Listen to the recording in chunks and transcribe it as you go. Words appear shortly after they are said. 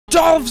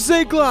Dolph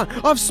Ziggler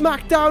of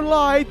SmackDown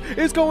Live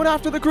is going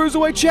after the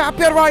Cruiserweight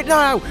Champion right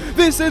now.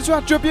 This is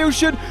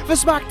retribution for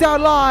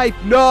SmackDown Live.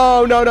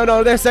 No, no, no,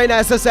 no, this ain't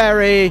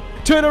necessary.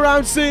 Turn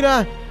around,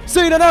 Cena.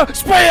 Cena, no,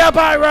 spear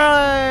by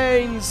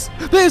Reigns.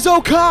 There's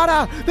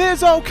Okada.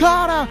 There's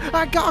Okada.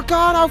 And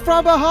Gargano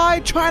from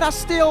behind trying to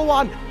steal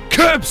one.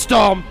 Curb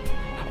stomp.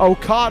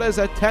 Okada's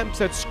attempts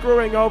at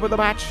screwing over the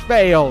match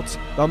failed.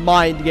 The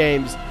mind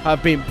games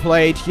have been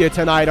played here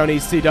tonight on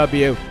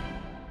ECW.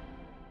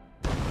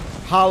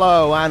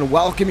 Hello and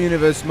welcome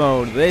Universe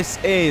Mode.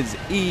 This is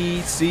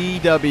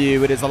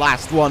ECW. It is the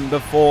last one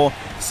before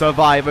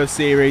Survivor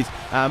Series.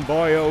 And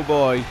boy oh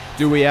boy,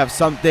 do we have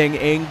something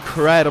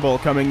incredible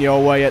coming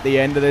your way at the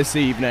end of this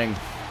evening.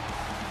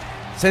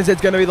 Since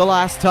it's going to be the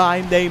last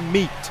time they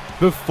meet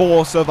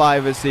before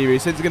Survivor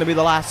Series, since it's going to be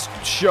the last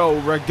show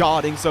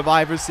regarding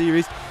Survivor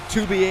Series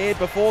to be aired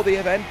before the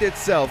event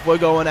itself, we're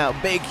going out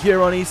big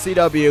here on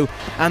ECW,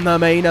 and the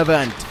main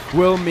event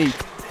will meet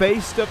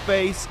face to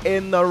face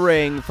in the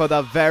ring for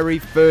the very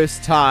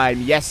first time.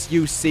 Yes,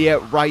 you see it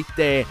right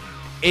there.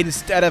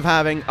 Instead of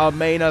having a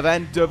main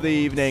event of the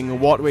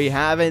evening, what we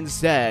have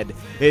instead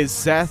is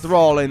Seth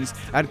Rollins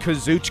and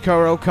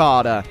Kazuchika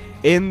Okada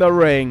in the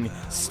ring,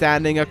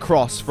 standing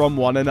across from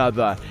one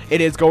another.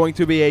 It is going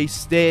to be a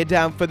stare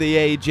down for the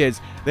ages.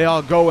 They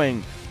are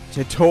going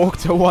to talk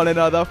to one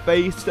another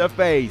face to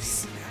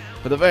face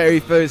for the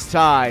very first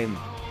time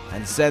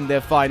and send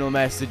their final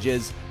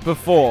messages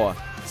before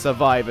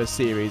Survivor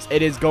Series.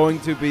 It is going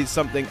to be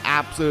something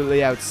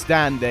absolutely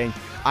outstanding.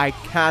 I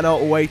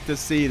cannot wait to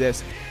see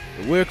this.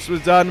 The works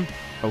was done.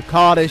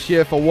 Okada's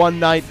here for one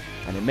night,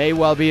 and it may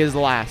well be his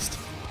last.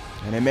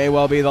 And it may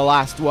well be the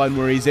last one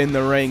where he's in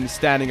the ring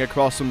standing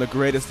across from the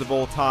greatest of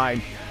all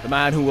time, the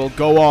man who will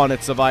go on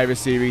at Survivor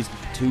Series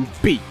to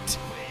beat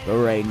the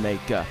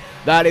Rainmaker.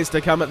 That is to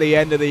come at the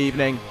end of the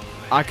evening.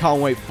 I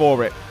can't wait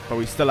for it, but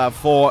we still have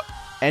 4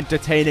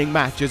 entertaining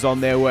matches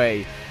on their way.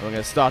 And we're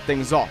going to start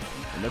things off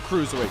in the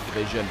Cruiserweight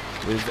division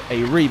with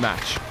a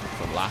rematch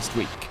from last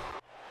week.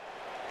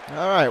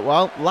 Alright,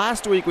 well,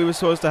 last week we were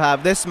supposed to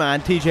have this man,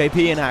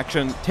 TJP, in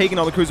action, taking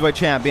on the Cruiserweight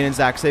Champion in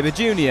Zack Sabre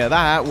Jr.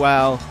 That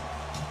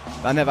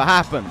never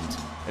happened.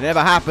 It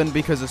never happened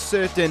because a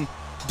certain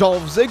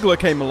Dolph Ziggler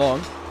came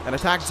along and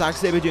attacked Zack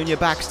Sabre Jr.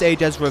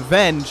 backstage as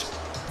revenge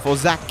for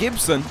Zack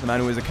Gibson, the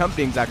man who is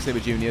accompanying Zack Sabre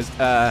Jr.'s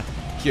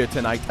here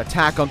tonight,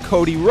 attack on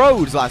Cody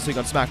Rhodes last week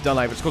on SmackDown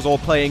Live. It's of course all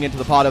playing into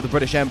the part of the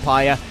British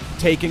Empire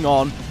taking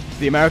on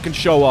the American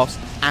Show-Offs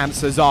and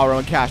Cesaro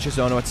and Cassius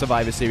Ohno at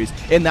Survivor Series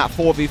in that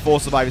 4v4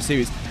 Survivor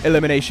Series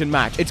elimination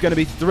match. It's going to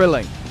be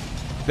thrilling.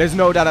 There's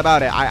no doubt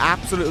about it. I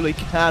absolutely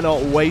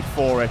cannot wait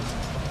for it.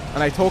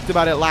 And I talked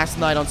about it last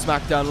night on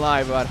SmackDown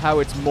Live about how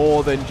it's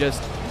more than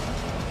just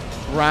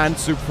brand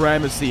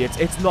supremacy.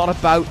 It's not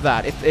about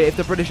that. If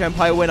the British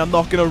Empire win, I'm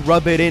not going to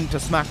rub it into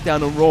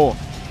SmackDown and Raw.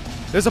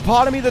 There's a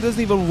part of me that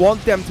doesn't even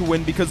want them to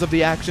win because of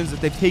the actions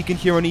that they've taken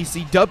here on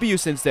ECW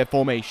since their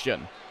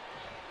formation.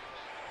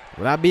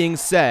 With that being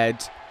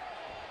said,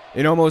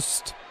 in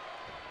almost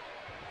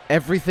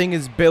everything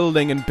is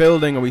building and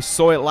building, and we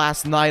saw it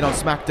last night on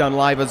SmackDown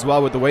Live as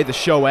well with the way the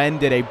show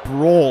ended, a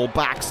brawl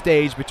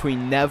backstage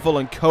between Neville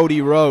and Cody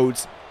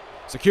Rhodes.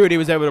 Security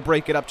was able to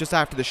break it up just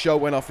after the show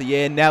went off the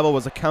air. Neville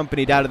was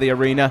accompanied out of the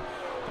arena.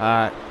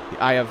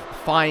 I have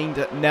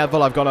fined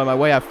Neville. I've gone on my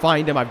way. I've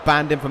fined him. I've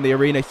banned him from the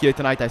arena here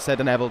tonight. I said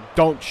to Neville,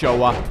 don't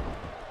show up,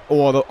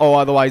 or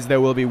otherwise there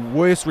will be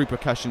worse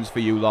repercussions for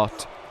you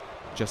lot.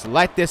 Just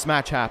let this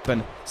match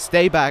happen.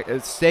 Stay back.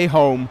 Stay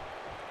home.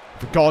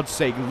 For God's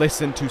sake,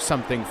 listen to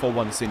something for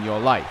once in your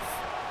life.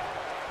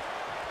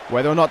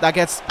 Whether or not that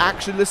gets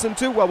actually listened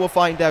to, well, we'll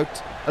find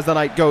out as the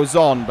night goes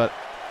on. But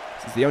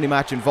this is the only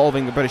match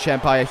involving the British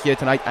Empire here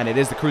tonight, and it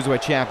is the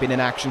Cruiserweight Champion in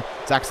action.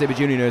 Zack Sabre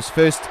Jr. in his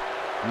first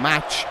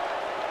match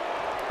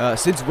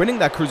since winning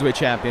that Cruiserweight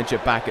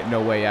Championship back at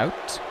No Way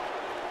Out.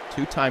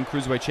 2-time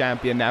Cruiserweight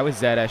Champion now is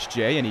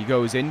ZSJ, and he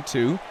goes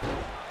into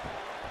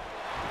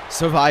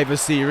Survivor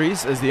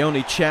Series as the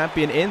only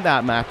champion in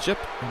that matchup.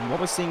 And what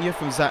we're seeing here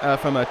from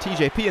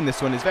TJP in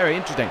this one is very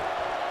interesting.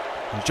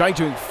 He's trying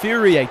to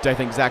infuriate, I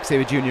think, Zack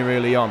Sabre Jr.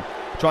 early on.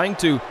 Trying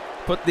to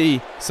put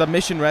the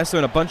submission wrestler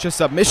in a bunch of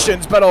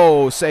submissions, but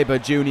oh, Sabre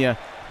Jr.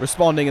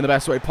 responding in the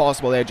best way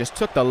possible there. Just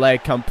took the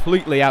leg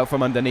completely out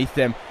from underneath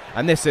him.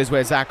 And this is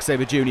where Zack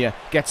Sabre Jr.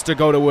 gets to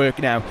go to work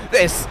now.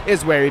 This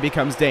is where he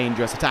becomes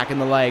dangerous, attacking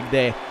the leg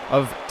there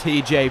of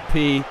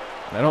TJP.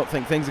 I don't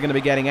think things are going to be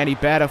getting any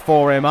better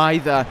for him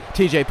either.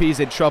 TJP's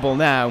in trouble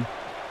now.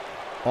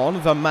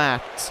 On the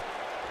mat,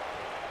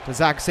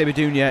 Zack Sabre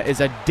Jr. is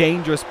a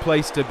dangerous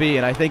place to be,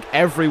 and I think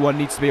everyone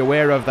needs to be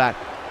aware of that.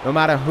 No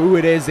matter who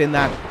it is in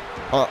that,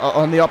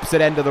 on the opposite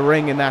end of the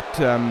ring in that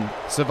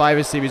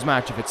Survivor Series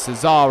match, if it's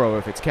Cesaro,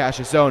 if it's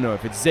Cassius Ohno,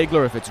 if it's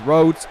Ziggler, if it's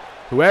Rhodes,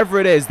 whoever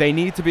it is, they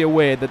need to be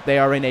aware that they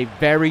are in a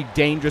very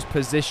dangerous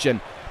position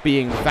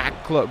being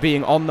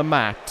on the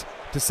mat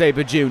to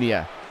Sabre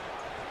Jr.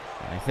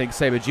 I think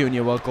Sabre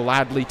Jr. will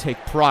gladly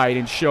take pride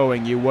in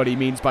showing you what he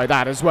means by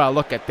that as well.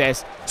 Look at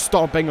this,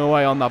 stomping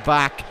away on the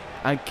back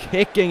and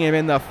kicking him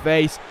in the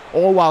face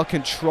all while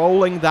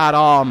controlling that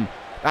arm.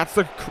 That's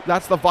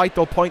the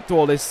vital point to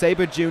all this.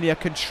 Sabre Jr.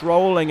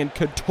 controlling and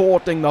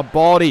contorting the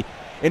body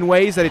in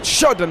ways that it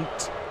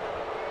shouldn't,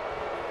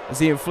 as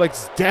he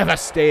inflicts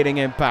devastating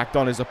impact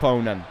on his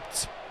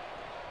opponent.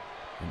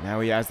 And now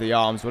he has the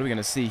arms. What are we going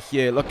to see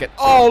here? Look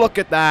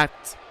at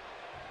that.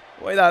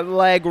 The way that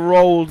leg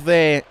rolled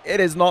there. It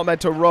is not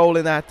meant to roll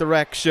in that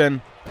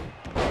direction.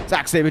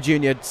 Zack Sabre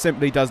Jr.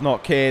 simply does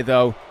not care,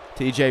 though.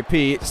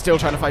 TJP still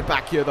trying to fight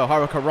back here, the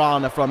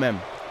Hurricanrana from him.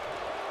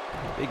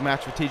 Big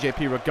match for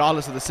TJP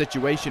regardless of the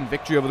situation.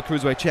 Victory over the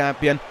Cruiserweight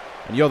Champion.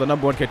 And you're the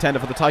 #1 contender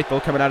for the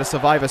title coming out of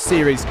Survivor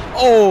Series.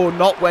 Oh,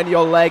 not when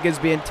your leg is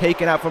being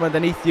taken out from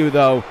underneath you,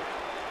 though.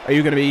 Are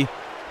you going to be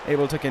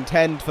able to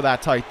contend for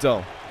that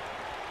title?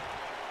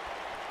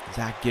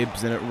 Zack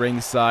Gibson at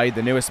ringside,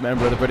 the newest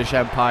member of the British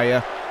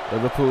Empire,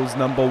 Liverpool's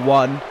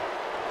 #1.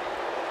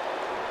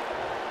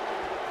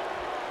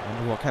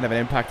 Wonder what kind of an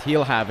impact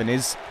he'll have in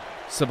his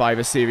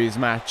Survivor Series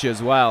match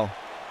as well.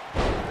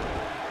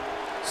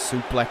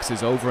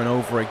 Suplexes over and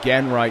over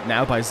again right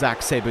now by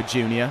Zack Sabre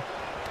Jr.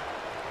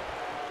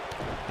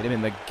 Hit him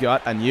in the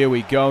gut, and here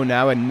we go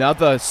now.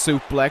 Another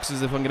suplex,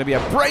 as if I'm going to be a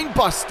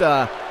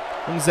brainbuster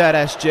from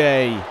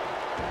ZSJ.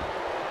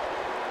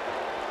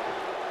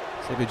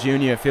 Sabre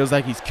Jr. feels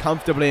like he's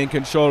comfortably in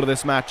control of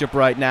this matchup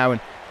right now,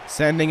 and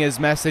sending his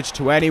message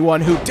to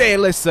anyone who dare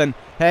listen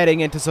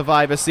heading into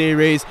Survivor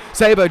Series.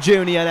 Sabre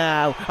Jr.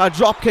 now, a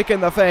dropkick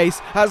in the face,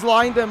 has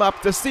lined him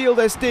up to seal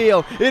this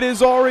deal. It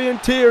is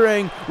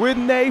orienteering with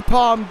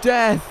Napalm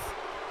Death.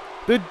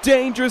 The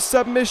dangerous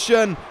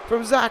submission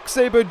from Zack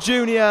Sabre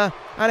Jr.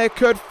 And it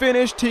could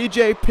finish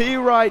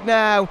TJP right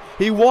now.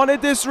 He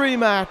wanted this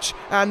rematch,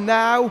 and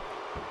now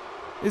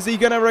is he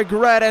going to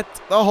regret it?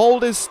 The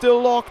hold is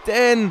still locked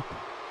in.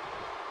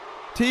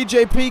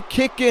 TJP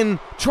kicking,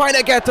 trying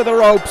to get to the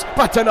ropes,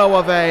 but to no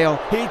avail.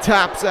 He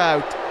taps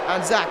out,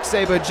 and Zack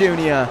Sabre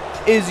Jr.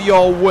 is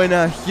your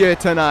winner here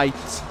tonight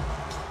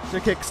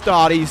to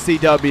kickstart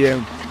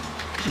ECW.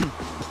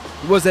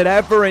 Was it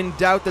ever in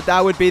doubt that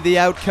that would be the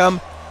outcome?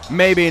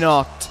 Maybe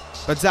not.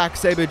 But Zack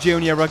Sabre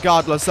Jr.,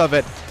 regardless of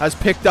it, has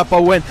picked up a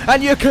win.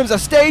 And here comes a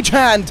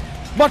stagehand!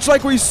 Much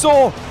like we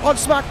saw on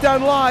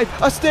SmackDown Live,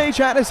 a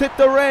stagehand has hit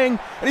the ring,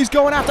 and he's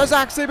going after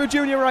Zack Sabre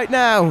Jr. right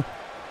now.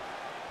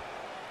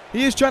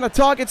 He is trying to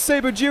target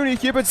Sabre Jr.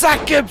 here, but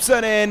Zack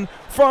Gibson in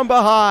from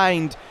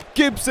behind.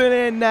 Gibson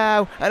in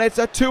now, and it's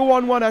a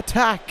 2-on-1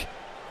 attack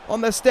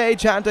on the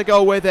stagehand to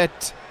go with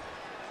it.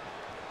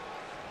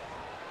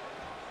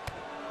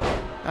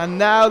 And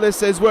now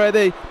this is where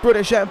the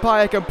British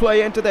Empire can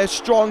play into their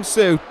strong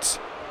suit.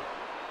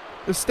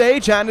 The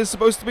stagehand is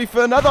supposed to be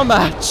for another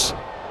match.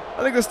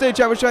 I think the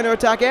stagehand was trying to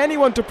attack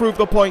anyone to prove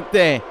the point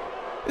there.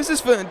 This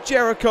is for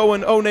Jericho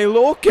and One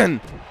Lorcan.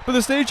 But the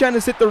stagehand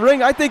has hit the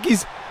ring. I think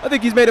he's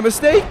made a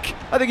mistake.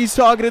 I think he's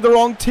targeted the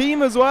wrong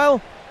team as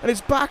well. And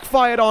it's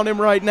backfired on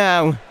him right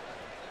now.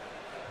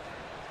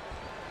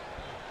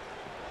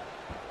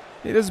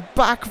 It has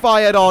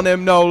backfired on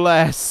him, no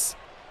less.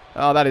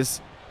 Oh, that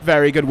is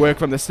very good work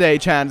from the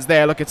stagehands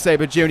there. Look at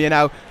Sabre Jr.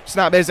 now.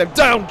 Snap is him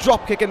down.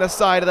 Drop kick in the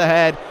side of the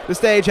head. The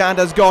stagehand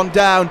has gone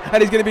down,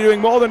 and he's going to be doing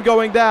more than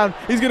going down.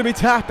 He's going to be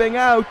tapping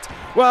out.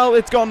 Well,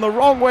 it's gone the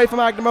wrong way for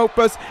Magnum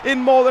Opus in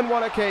more than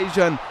one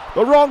occasion.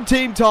 The wrong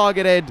team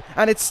targeted,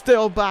 and it's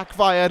still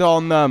backfired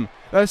on them.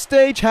 The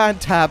stagehand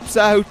taps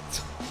out.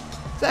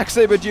 Zack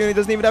Sabre Jr.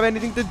 doesn't even have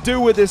anything to do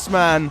with this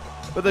man,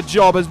 but the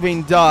job has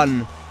been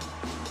done.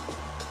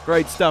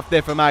 Great stuff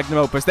there for Magnum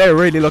Opus. They're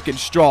really looking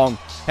strong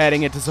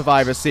heading into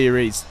Survivor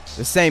Series.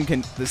 The same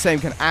can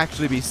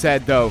actually be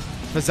said, though,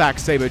 for Zack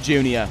Sabre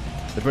Jr.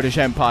 The British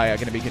Empire are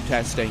going to be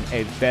contesting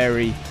a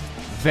very,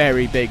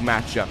 very big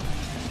matchup.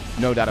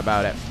 No doubt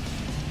about it.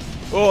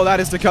 Oh, that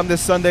is to come this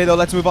Sunday, though.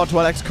 Let's move on to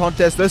our next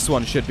contest. This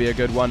one should be a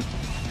good one.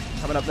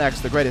 Coming up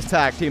next, the greatest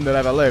tag team that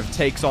ever lived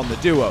takes on the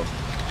duo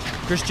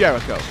Chris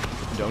Jericho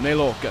and One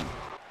Lorcan.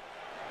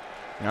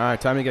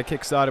 Alright, time to get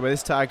kick-started with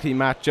this tag team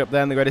matchup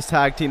then. The greatest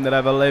tag team that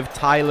ever lived,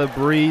 Tyler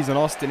Breeze and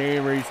Austin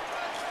Aries,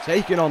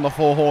 taking on the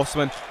Four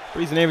Horsemen.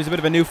 Breeze and Aries, a bit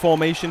of a new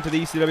formation to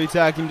the ECW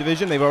tag team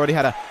division. They've already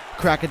had a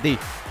crack at the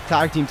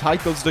tag team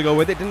titles to go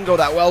with it. Didn't go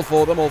that well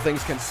for them, all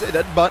things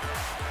considered, but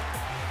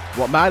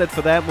what mattered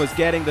for them was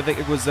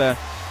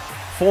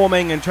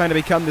forming and trying to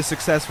become the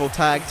successful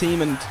tag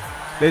team, and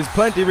there's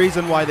plenty of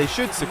reason why they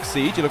should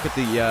succeed. You look at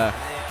the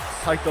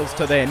titles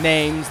to their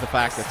names, the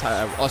fact that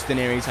Austin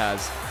Aries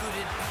has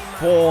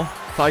 4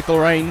 title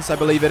reigns, I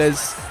believe it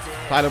is.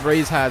 Tyler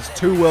Breeze has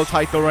 2 world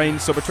title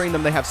reigns, so between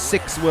them they have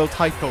 6 world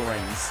title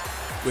reigns,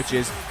 which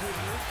is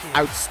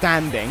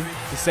outstanding,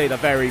 to say the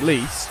very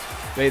least.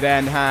 They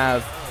then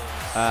have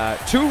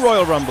 2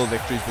 Royal Rumble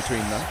victories between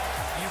them,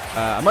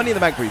 a Money in the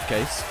Bank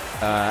briefcase,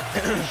 a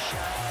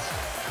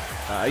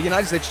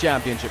United States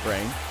Championship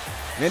reign,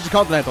 an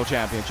Intercontinental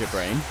Championship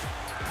reign.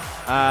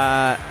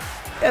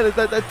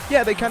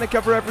 They kind of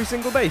cover every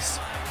single base.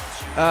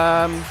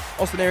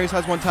 Austin Aries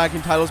has won tag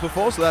team titles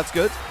before, so that's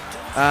good.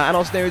 And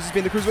Austin Aries has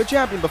been the Cruiserweight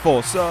Champion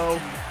before,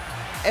 so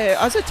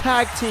as a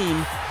tag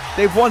team,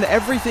 they've won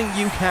everything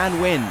you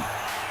can win.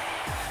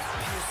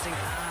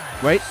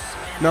 Wait,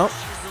 no.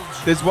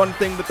 There's one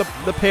thing that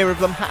the pair of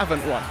them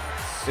haven't won.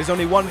 There's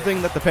only one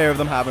thing that the pair of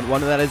them haven't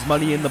won, and that is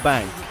Money in the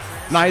Bank.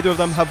 Neither of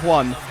them have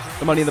won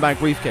the Money in the Bank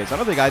briefcase. I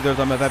don't think either of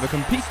them have ever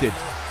competed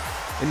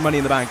in Money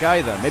in the Bank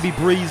either. Maybe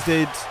Breeze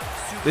did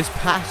this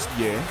past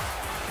year.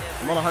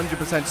 I'm not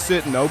 100%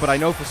 certain though, but I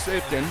know for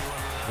certain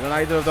that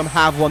neither of them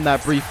have won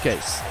that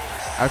briefcase.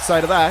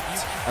 Outside of that,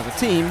 as a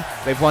team,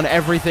 they've won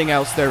everything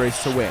else there is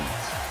to win.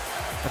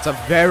 That's a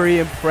very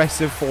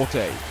impressive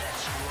forte.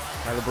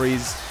 Tyler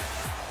Breeze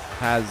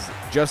has,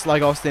 just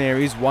like Austin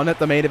Aries, won at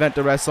the main event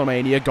of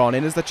WrestleMania, gone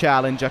in as the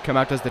challenger, come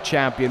out as the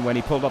champion when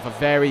he pulled off a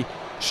very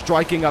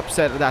striking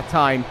upset at that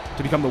time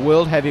to become the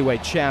World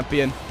Heavyweight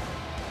Champion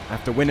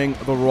after winning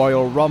the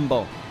Royal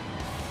Rumble.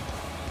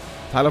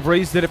 Tyler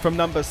Breeze did it from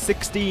number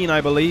 16,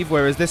 I believe,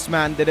 whereas this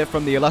man did it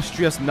from the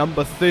illustrious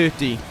number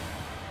 30.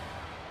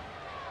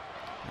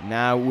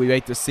 Now we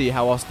wait to see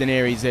how Austin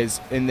Aries is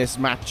in this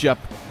matchup.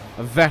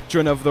 A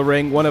veteran of the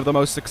ring, one of the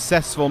most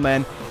successful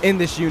men in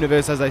this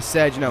universe, as I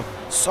said, you know,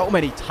 so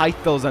many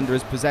titles under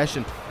his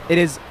possession. It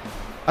is,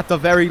 at the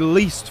very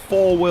least,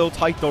 4 world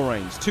title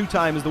reigns. 2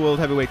 times the World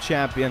Heavyweight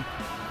Champion,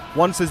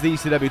 once as the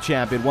ECW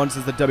Champion, once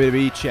as the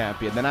WWE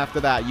Champion. Then after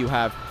that, you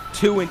have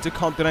 2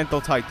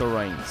 Intercontinental title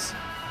reigns.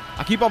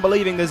 I keep on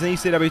believing there's an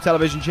ECW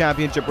Television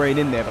Championship reign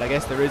in there, but I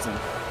guess there isn't.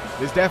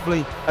 There's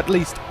definitely at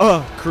least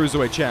a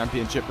Cruiserweight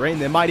Championship reign.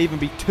 There might even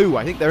be 2.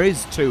 I think there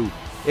is 2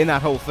 in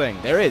that whole thing.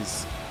 There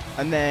is.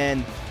 And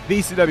then the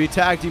ECW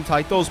Tag Team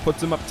titles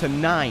puts them up to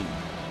 9.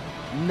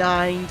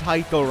 9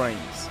 title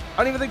reigns. I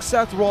don't even think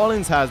Seth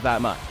Rollins has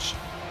that much.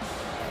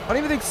 I don't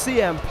even think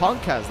CM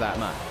Punk has that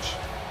much.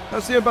 No,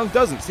 CM Punk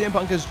doesn't. CM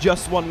Punk has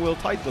just won world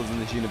titles in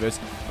this universe,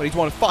 but he's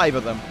won 5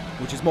 of them,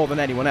 which is more than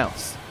anyone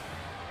else.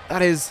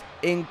 That is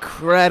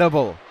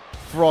incredible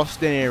for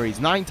Austin Aries.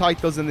 9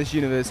 titles in this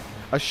universe.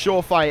 A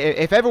surefire,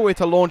 if ever we're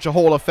to launch a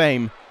Hall of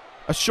Fame,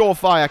 a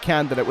surefire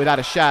candidate without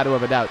a shadow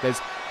of a doubt. There's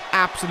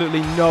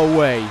absolutely no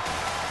way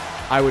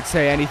I would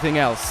say anything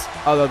else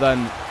other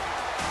than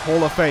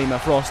Hall of Famer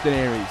for Austin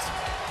Aries.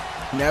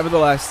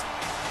 Nevertheless,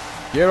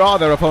 here are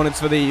their opponents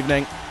for the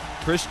evening.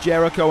 Chris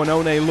Jericho and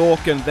One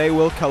Lorcan. They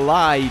will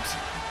collide,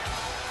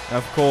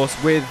 of course,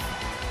 with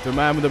the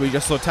man that we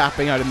just saw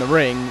tapping out in the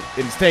ring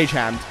in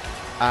stagehand,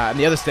 and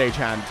the other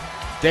stagehand,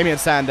 Damien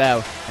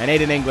Sandow and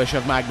Aiden English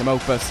of Magnum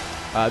Opus.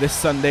 This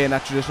Sunday in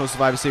that traditional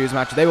Survivor Series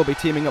match, they will be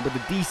teaming up with the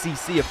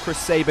DCC of Chris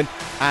Sabin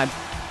and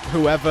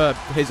whoever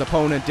his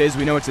opponent is.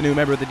 We know it's a new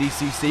member of the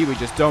DCC. We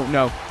just don't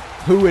know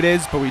who it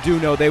is, but we do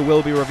know they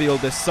will be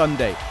revealed this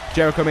Sunday.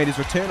 Jericho made his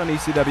return on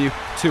ECW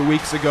 2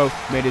 weeks ago,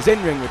 made his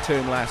in-ring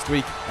return last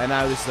week, and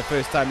now this is the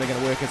first time they're going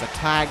to work as a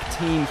tag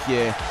team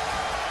here.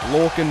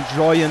 Lorcan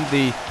joined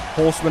the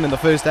Horsemen in the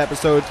first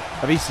episode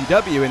of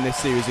ECW in this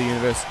series of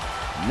universe.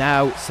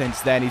 Now,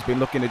 since then, he's been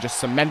looking to just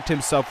cement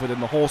himself within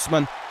the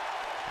Horsemen,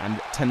 and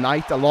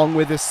tonight, along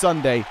with this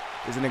Sunday,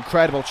 is an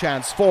incredible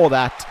chance for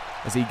that,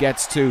 as he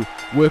gets to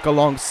work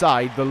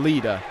alongside the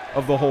leader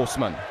of the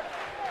Horsemen.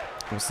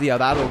 We'll see how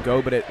that'll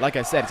go, but like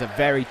I said, it's a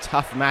very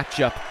tough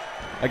matchup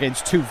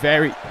against 2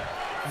 very,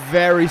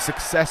 very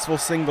successful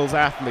singles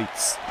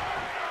athletes.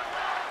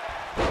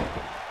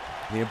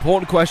 The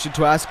important question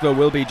to ask, though,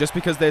 will be, just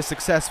because they're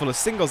successful as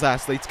singles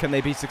athletes, can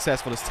they be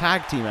successful as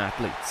tag team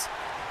athletes?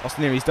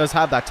 Austin Aries does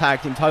have that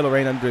tag team title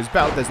reign under his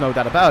belt, there's no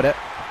doubt about it.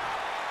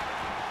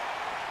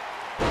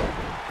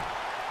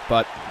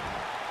 But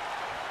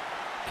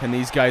can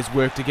these guys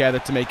work together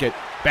to make it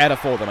better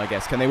for them, I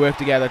guess? Can they work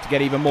together to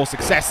get even more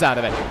success out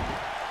of it?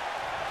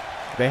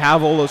 They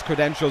have all those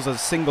credentials as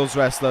singles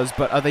wrestlers,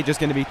 but are they just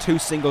going to be 2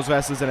 singles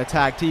wrestlers in a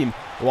tag team?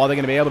 Or are they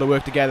going to be able to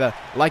work together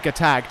like a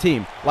tag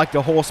team, like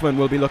the Horsemen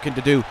will be looking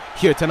to do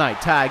here tonight?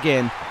 Tag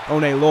in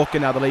One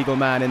Lorcan, now the legal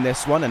man in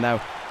this one, and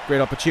now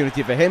great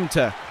opportunity for him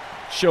to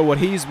show what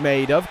he's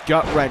made of.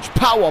 Gut wrench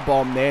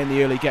powerbomb there in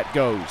the early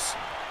get-goes.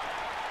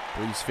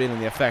 He's feeling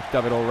the effect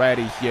of it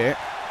already here.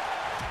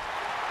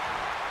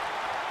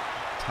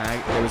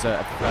 There was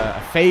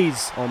a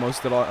phase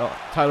almost that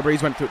Tyler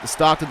Breeze went through at the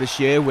start of this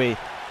year where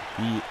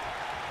he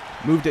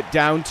moved it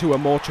down to a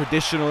more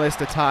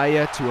traditionalist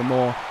attire, to a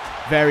more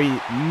very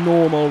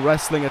normal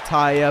wrestling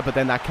attire, but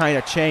then that kind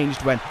of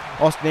changed when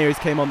Austin Aries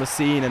came on the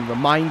scene and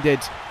reminded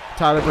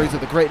Tyler Breeze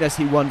of the greatness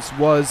he once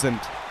was, and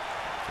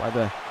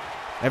why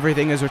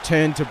everything has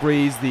returned to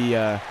Breeze,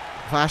 the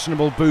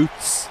fashionable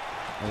boots,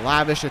 the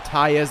lavish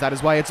attires. That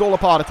is why it's all a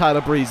part of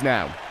Tyler Breeze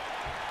now.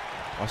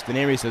 Austin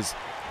Aries has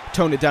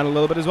toned it down a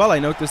little bit as well. I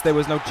noticed there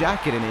was no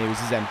jacket in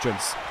Aries'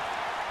 entrance.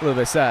 A little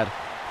bit sad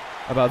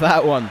about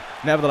that one.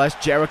 Nevertheless,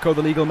 Jericho,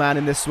 the legal man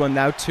in this one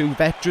now. 2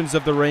 veterans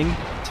of the ring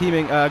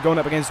teaming, going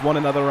up against one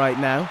another right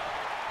now.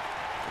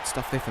 Good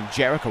stuff there from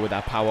Jericho with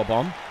that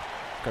powerbomb.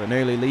 Got an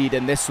early lead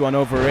in this one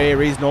over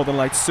Aries. Northern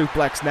Lights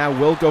suplex now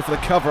will go for the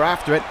cover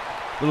after it.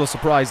 A little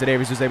surprised that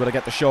Aries was able to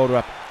get the shoulder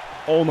up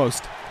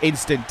almost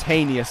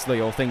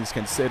instantaneously, all things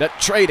considered.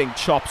 Trading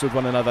chops with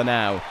one another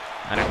now.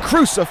 And a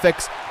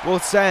crucifix will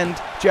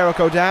send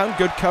Jericho down.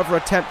 Good cover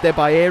attempt there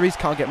by Aries.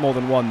 Can't get more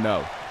than 1,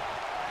 no.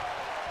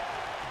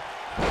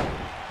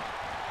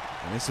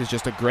 This is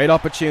just a great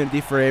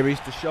opportunity for Aries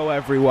to show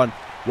everyone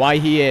why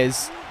he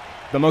is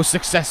the most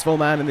successful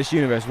man in this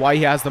universe, why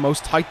he has the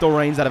most title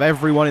reigns out of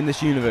everyone in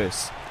this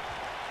universe.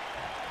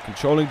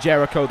 Controlling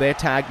Jericho, their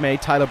tag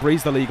mate. Tyler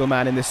Breeze, the legal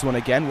man in this one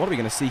again. What are we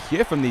going to see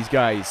here from these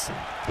guys?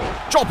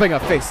 Dropping a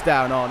fist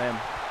down on him.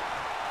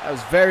 That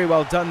was very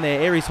well done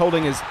there. Aries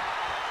holding his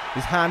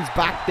hands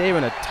back there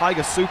in a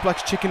tiger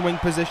suplex, chicken wing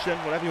position,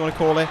 whatever you want to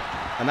call it.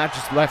 And that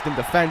just left him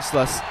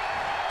defenseless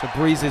to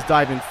Breeze's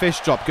diving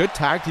fist drop. Good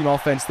tag team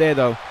offense there,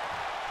 though,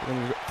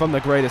 from the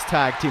greatest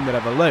tag team that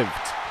ever lived.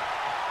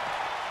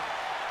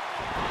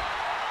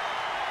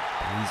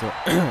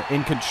 Breeze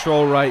in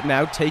control right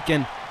now,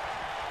 taking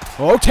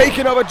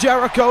over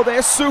Jericho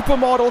there.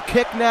 Supermodel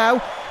kick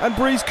now, and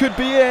Breeze could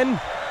be in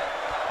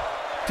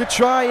to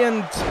try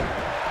and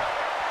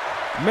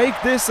make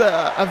this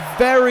a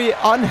very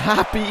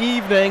unhappy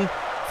evening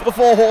for the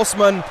Four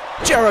Horsemen.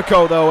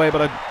 Jericho, though, able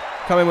to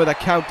come in with a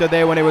counter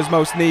there when it was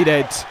most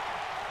needed.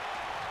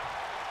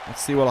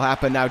 Let's see what will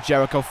happen now.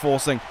 Jericho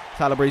forcing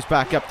Tyler Breeze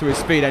back up to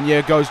his feet, and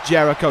here goes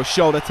Jericho.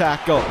 Shoulder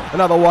tackle.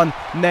 Another one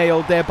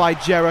nailed there by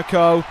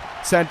Jericho.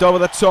 Sent over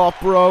the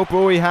top rope.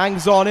 Oh, he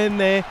hangs on in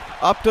there.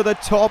 Up to the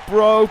top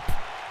rope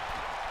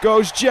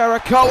goes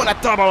Jericho, and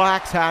a double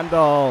axe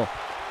handle.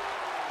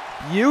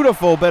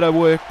 Beautiful bit of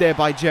work there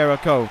by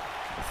Jericho.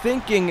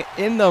 Thinking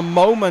in the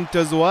moment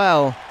as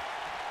well.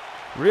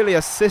 Really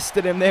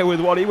assisted him there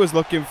with what he was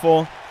looking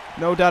for.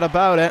 No doubt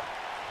about it.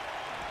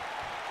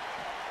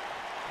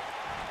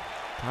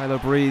 Tyler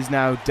Breeze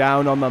now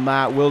down on the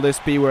mat. Will this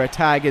be where a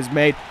tag is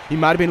made? He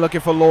might have been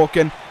looking for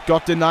Lorcan.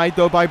 Got denied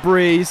though by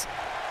Breeze.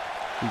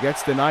 He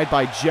gets denied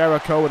by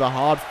Jericho with a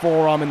hard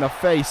forearm in the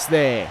face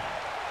there.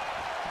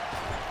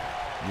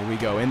 Here we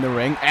go in the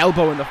ring.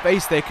 Elbow in the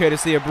face there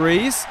courtesy of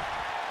Breeze.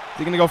 Is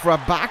he going to go for a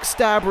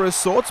backstabber of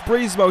sorts?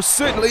 Breeze most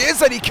certainly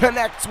is, and he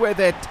connects with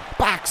it.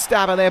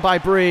 Backstabber there by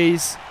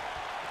Breeze.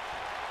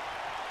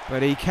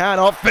 But he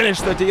cannot finish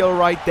the deal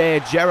right there.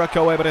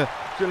 Jericho able to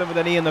drill him with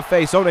a knee in the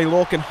face. Only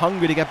Lorcan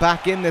hungry to get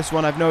back in this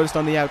one, I've noticed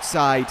on the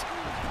outside.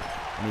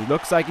 And he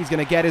looks like he's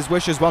going to get his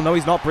wish as well. No,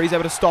 he's not. Breeze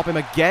able to stop him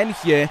again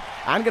here.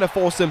 And going to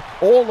force him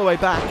all the way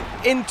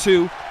back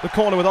into the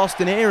corner with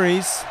Austin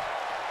Aries.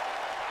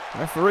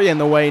 Referee in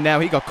the way now.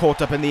 He got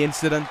caught up in the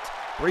incident.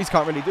 Breeze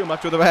can't really do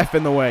much with the ref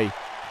in the way.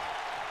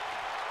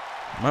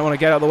 Might want to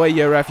get out of the way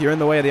here, ref. You're in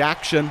the way of the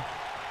action.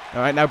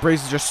 All right, now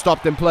Breeze has just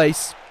stopped in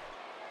place.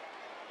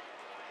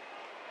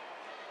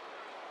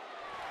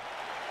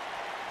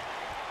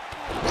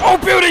 Oh,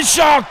 beauty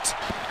shot!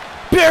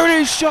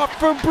 Beauty shot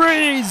from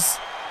Breeze!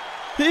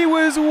 He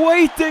was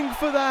waiting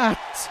for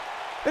that!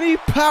 And he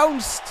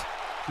pounced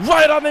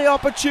right on the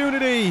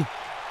opportunity!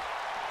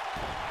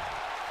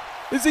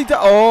 Is he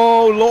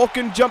oh,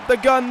 Lorcan jumped the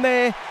gun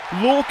there.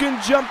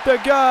 Lorcan jumped the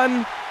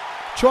gun.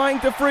 Trying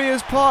to free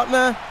his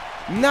partner.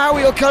 Now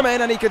he'll come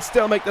in and he can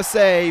still make the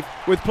save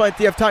with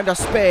plenty of time to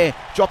spare.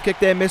 Dropkick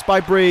there missed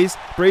by Breeze.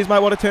 Breeze might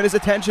want to turn his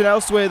attention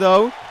elsewhere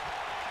though.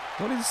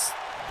 What is...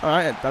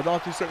 Alright, I'm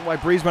not too certain why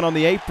Breeze went on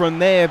the apron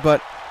there,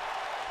 but...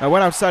 I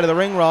went outside of the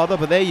ring rather,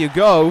 but there you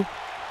go.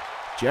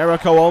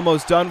 Jericho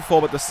almost done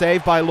for, but the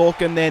save by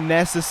Lorcan there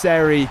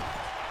necessary.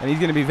 And he's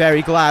going to be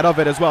very glad of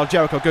it as well.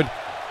 Jericho, good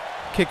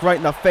kick right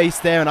in the face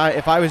there, and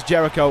if I was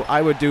Jericho,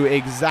 I would do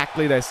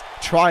exactly this.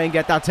 Try and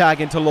get that tag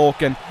into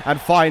Lorcan,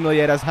 and finally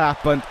it has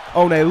happened.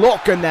 One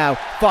Lorcan now,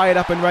 fired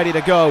up and ready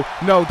to go.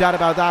 No doubt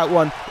about that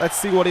one. Let's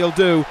see what he'll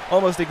do.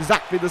 Almost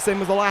exactly the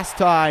same as the last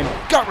time.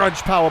 Gut-wrench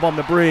powerbomb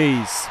to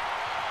Breeze.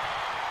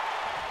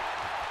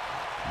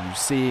 You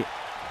see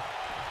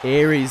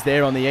Aries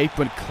there on the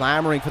apron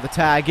clamoring for the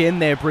tag in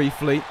there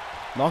briefly.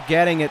 Not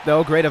getting it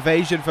though. Great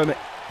evasion from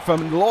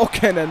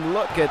Lorcan, and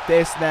look at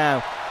this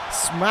now.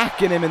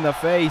 Smacking him in the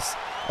face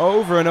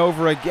over and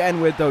over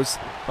again with those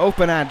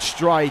open hand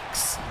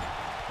strikes.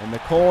 In the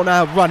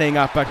corner, running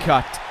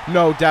uppercut.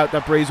 No doubt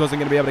that Breeze wasn't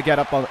going to be able to get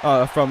up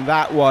on, from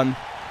that one.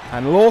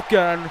 And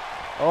Lorcan,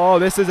 oh,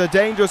 this is a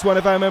dangerous one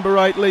if I remember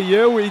rightly.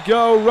 Here we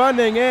go,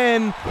 running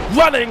in.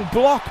 Running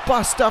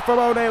blockbuster from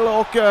One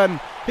Lorcan.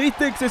 He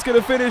thinks it's going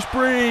to finish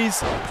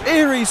Breeze.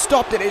 Aries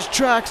stopped in his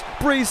tracks.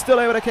 Breeze still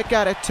able to kick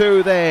at it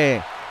too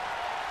there.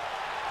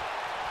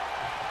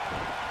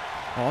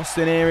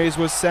 Austin Aries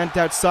was sent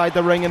outside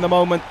the ring in the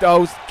moment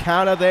though.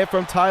 Counter there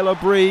from Tyler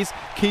Breeze.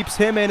 Keeps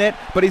him in it,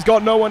 but he's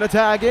got no one to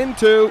tag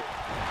into.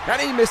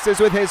 And he misses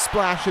with his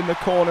splash in the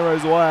corner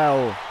as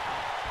well.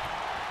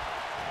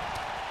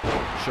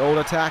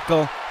 Shoulder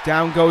tackle.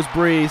 Down goes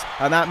Breeze,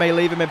 and that may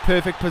leave him in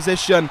perfect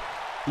position.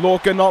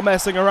 Lorcan not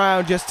messing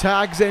around, just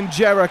tags in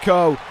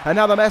Jericho. And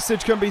now the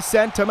message can be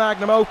sent to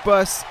Magnum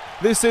Opus.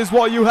 This is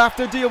what you have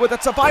to deal with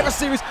at Survivor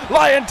Series.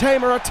 Lion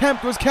Tamer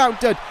attempt was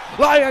countered.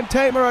 Lion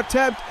Tamer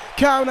attempt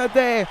countered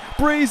there.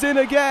 Breeze in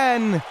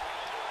again.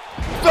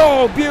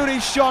 Oh, beauty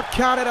shot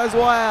counted as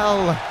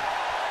well.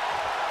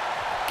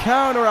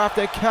 Counter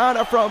after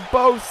counter from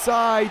both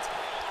sides.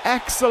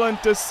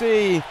 Excellent to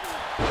see.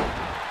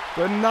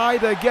 But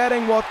neither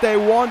getting what they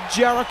want.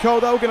 Jericho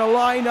though going to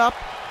line up.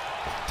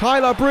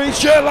 Tyler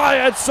Breeze,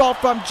 Lion Salt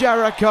from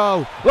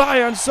Jericho.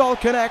 Lion Salt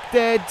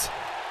connected.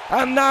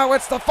 And now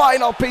it's the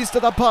final piece to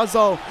the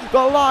puzzle. The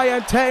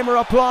Lion Tamer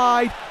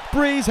applied.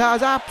 Breeze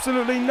has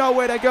absolutely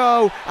nowhere to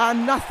go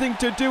and nothing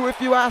to do, if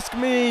you ask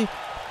me,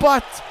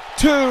 but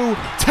to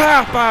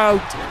tap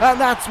out. And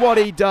that's what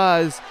he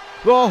does.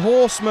 The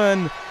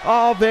Horsemen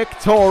are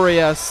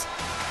victorious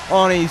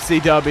on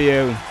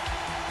ECW.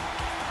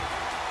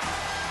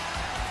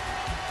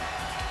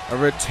 A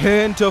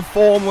return to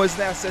form was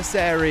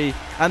necessary,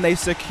 and they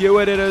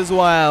secured it as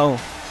well.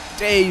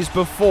 Days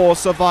before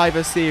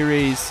Survivor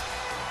Series.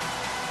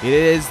 It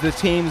is the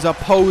teams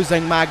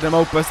opposing Magnum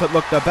Opus that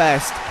look the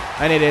best,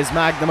 and it is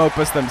Magnum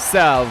Opus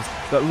themselves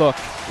that look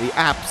the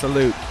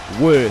absolute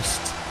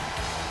worst.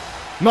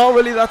 Not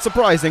really that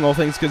surprising, all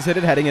things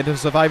considered, heading into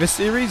Survivor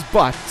Series,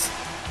 but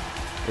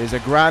there's a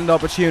grand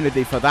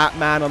opportunity for that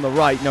man on the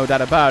right, no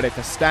doubt about it,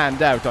 to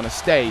stand out on a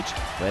stage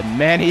where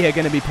many are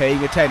going to be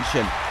paying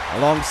attention,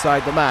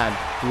 alongside the man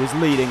who is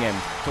leading him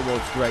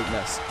towards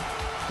greatness.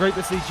 Great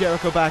to see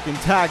Jericho back in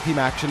tag team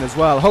action as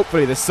well.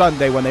 Hopefully this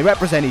Sunday, when they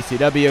represent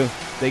ECW,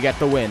 they get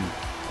the win,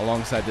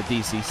 alongside the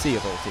DCC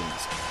of all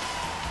teams.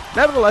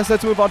 Nevertheless,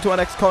 let's move on to our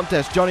next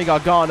contest. Johnny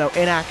Gargano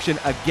in action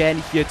again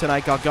here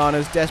tonight.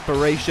 Gargano's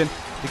desperation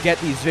to get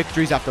these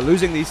victories after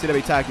losing the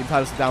ECW tag team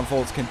titles to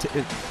Downfall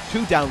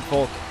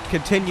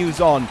continues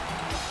on.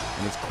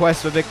 And his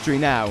quest for victory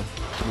now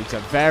meets a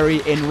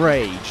very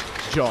enraged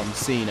John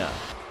Cena.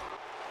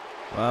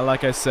 Well,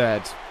 like I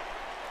said,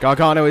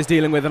 Gargano is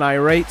dealing with an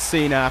irate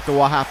Cena after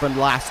what happened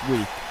last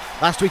week.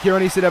 Last week here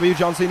on ECW,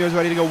 John Cena was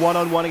ready to go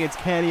one-on-one against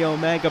Kenny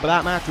Omega, but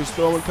that match was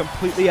thrown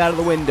completely out of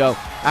the window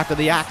after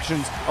the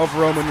actions of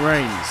Roman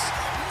Reigns.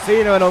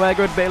 Cena and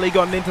Omega had barely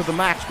gotten into the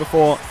match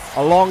before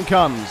along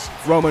comes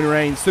Roman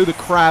Reigns through the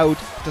crowd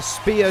to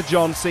spear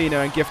John Cena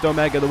and gift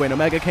Omega the win.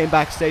 Omega came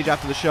backstage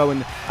after the show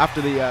and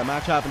after the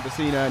match happened to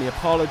Cena, and he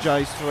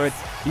apologized for it.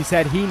 He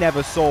said he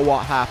never saw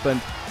what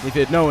happened. If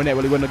he had known it,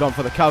 well, he wouldn't have gone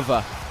for the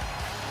cover.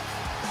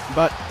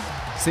 But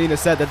Cena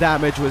said the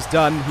damage was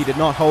done. He did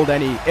not hold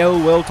any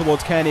ill will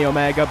towards Kenny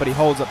Omega, but he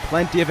holds up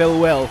plenty of ill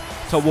will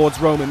towards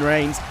Roman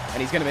Reigns,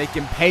 and he's going to make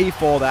him pay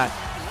for that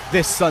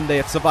this Sunday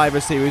at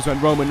Survivor Series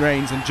when Roman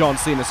Reigns and John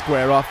Cena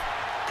square off.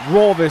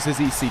 Raw versus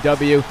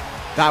ECW.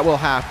 That will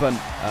happen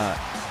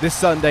this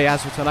Sunday.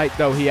 As for tonight,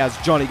 though, he has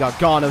Johnny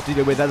Gargano to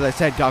deal with. As I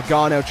said,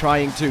 Gargano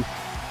trying to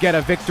get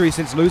a victory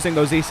since losing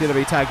those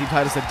ECW tag team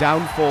titles to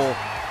Downfall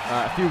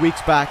a few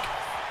weeks back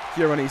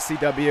here on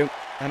ECW.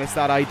 And it's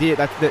that idea,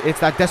 it's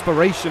that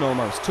desperation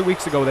almost. 2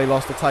 weeks ago they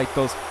lost the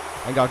titles,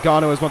 and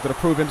Gargano has wanted to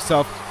prove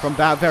himself from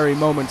that very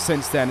moment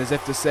since then, as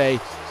if to say,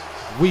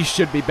 we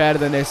should be better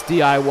than this.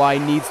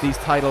 DIY needs these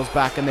titles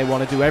back, and they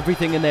want to do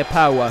everything in their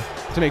power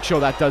to make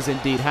sure that does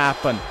indeed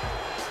happen.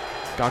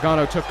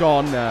 Gargano took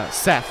on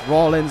Seth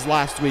Rollins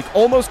last week.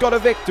 Almost got a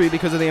victory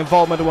because of the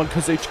involvement of one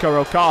Kazuchika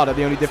Okada.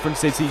 The only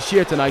difference is he's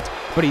here tonight,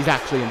 but he's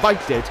actually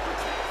invited.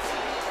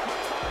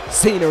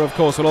 Cena, of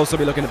course, will also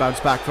be looking to bounce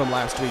back from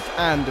last week.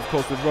 And, of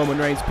course, with Roman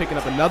Reigns picking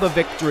up another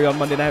victory on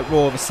Monday Night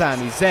Raw over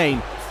Sami Zayn,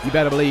 you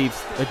better believe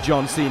that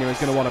John Cena is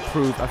going to want to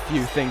prove a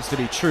few things to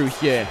be true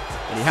here.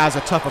 And he has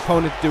a tough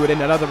opponent to do it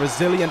in, another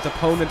resilient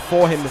opponent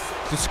for him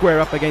to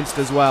square up against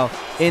as well,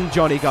 in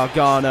Johnny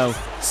Gargano.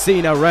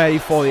 Cena ready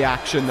for the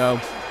action, though.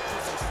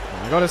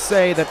 And I got to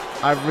say that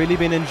I've really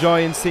been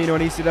enjoying Cena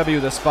on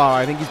ECW thus far.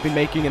 I think he's been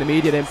making an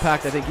immediate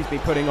impact. I think he's been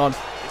putting on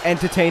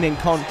entertaining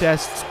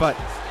contests, but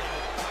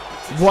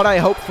what I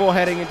hope for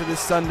heading into this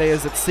Sunday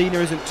is that Cena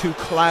isn't too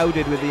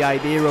clouded with the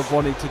idea of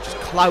wanting to just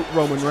clout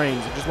Roman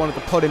Reigns and just wanted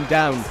to put him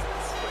down.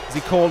 As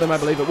he called him, I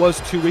believe it was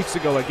 2 weeks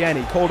ago again,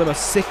 he called him a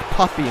sick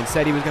puppy and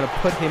said he was going to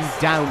put him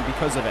down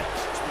because of it.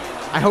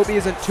 I hope he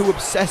isn't too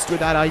obsessed with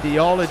that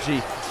ideology,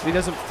 that he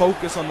doesn't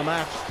focus on the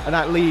match, and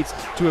that leads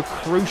to a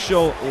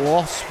crucial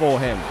loss for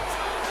him.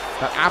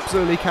 That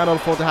absolutely cannot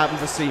afford to happen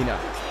for Cena.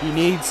 He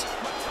needs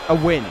a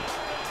win.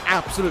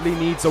 Absolutely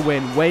needs a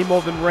win. Way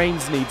more than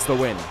Reigns needs the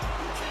win.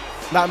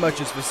 That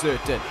much is for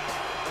certain.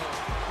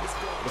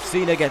 If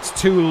Cena gets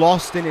too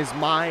lost in his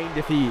mind,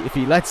 if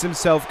he lets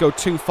himself go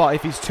too far,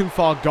 if he's too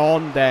far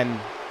gone, then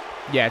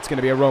yeah, it's going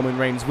to be a Roman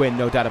Reigns win,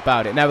 no doubt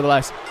about it.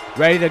 Nevertheless,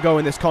 ready to go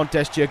in this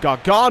contest here.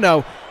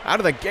 Gargano out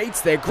of the gates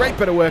there. Great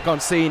bit of work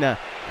on Cena.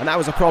 And that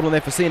was a problem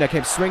there for Cena.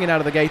 Came swinging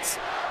out of the gates.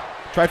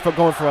 Tried for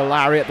going for a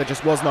lariat that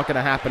just was not going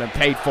to happen and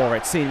paid for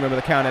it. Cena with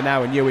the counter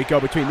now, and here we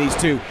go between these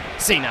two.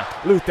 Cena,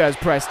 Luther's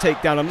press,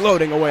 takedown,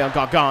 unloading away on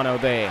Gargano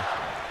there.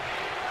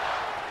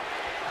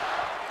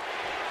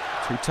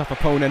 Two tough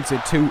opponents in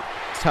 2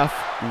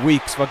 tough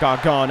weeks for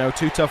Gargano.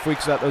 2 tough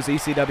weeks without those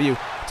ECW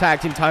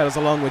tag team titles,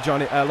 along with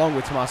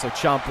Tommaso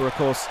Ciampa, of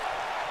course.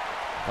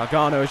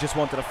 Gargano has just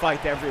wanted to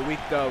fight every week,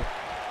 though.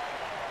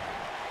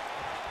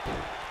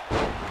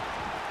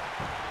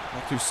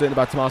 Not too certain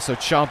about Tommaso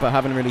Ciampa.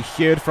 Haven't really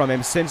heard from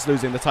him since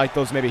losing the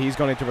titles. Maybe he's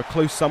gone into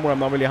recluse somewhere. I'm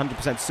not really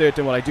 100%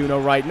 certain. What I do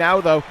know right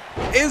now, though,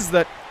 is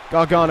that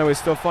Gargano is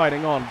still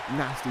fighting on.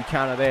 Nasty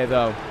counter there,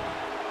 though.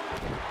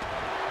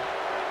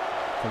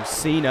 From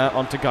Cena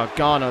onto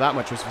Gargano, that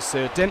much was for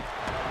certain.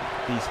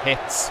 These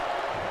hits.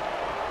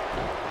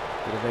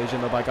 Good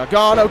evasion though by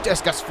Gargano.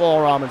 Discus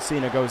forearm, and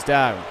Cena goes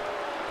down.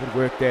 Good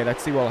work there.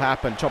 Let's see what will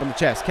happen. Chop on the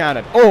chest.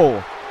 Counted.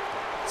 Oh!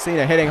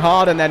 Cena hitting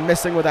hard and then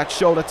missing with that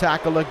shoulder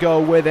tackle to go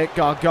with it.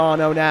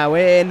 Gargano now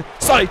in.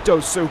 Saito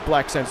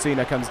suplex, and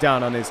Cena comes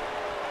down on his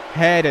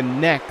head and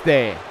neck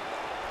there.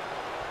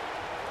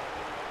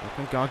 What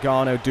can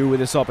Gargano do with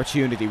this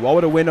opportunity? What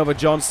would a win over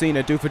John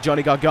Cena do for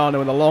Johnny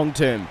Gargano in the long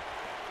term?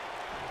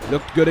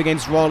 Looked good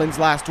against Rollins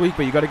last week,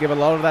 but you got to give a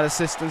lot of that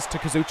assistance to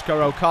Kazuchika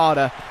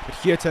Okada. But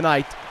here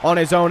tonight, on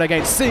his own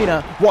against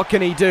Cena, what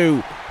can he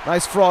do?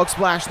 Nice frog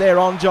splash there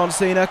on John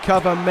Cena.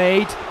 Cover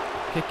made.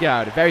 Kick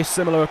out. Very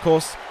similar, of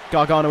course,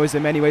 Gargano is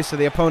in many ways to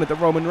the opponent that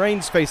Roman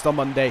Reigns faced on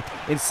Monday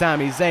in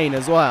Sami Zayn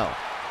as well.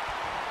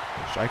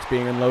 Strikes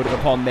being unloaded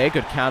upon there.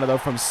 Good counter, though,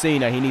 from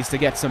Cena. He needs to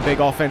get some big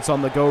offense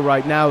on the go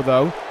right now,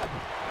 though.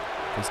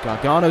 Because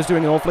Gargano's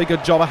doing an awfully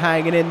good job of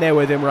hanging in there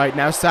with him right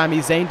now. Sami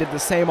Zayn did the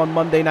same on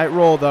Monday Night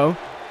Raw, though.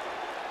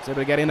 He's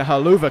able to get in a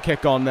haluva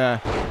kick on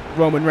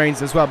Roman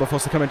Reigns as well before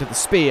succumbing to the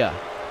spear.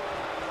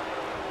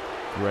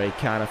 Great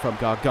counter from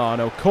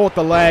Gargano. Caught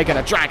the leg, and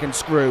a dragon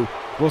screw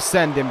will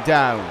send him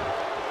down.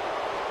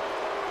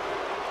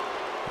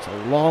 It's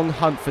a long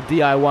hunt for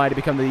DIY to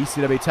become the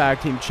ECW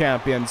Tag Team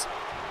Champions.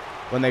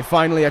 When they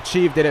finally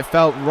achieved it, it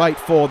felt right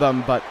for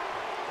them, but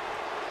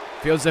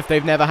feels as if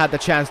they've never had the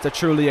chance to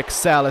truly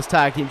excel as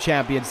Tag Team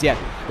Champions yet.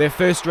 Their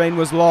first reign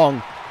was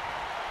long,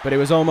 but it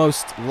was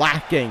almost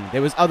lacking.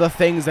 There was other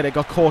things that it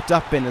got caught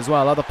up in as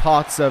well, other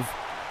parts of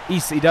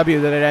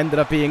ECW that it ended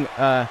up being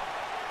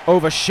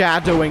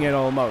overshadowing it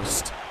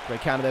almost.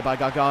 Great counter there by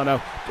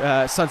Gargano.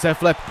 Sunset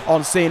flip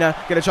on Cena.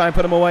 Gonna try and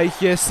put him away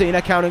here.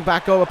 Cena counting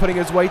back over, putting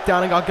his weight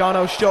down on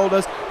Gargano's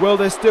shoulders. Will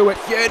this do it?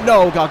 Yeah,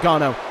 no,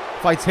 Gargano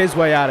fights his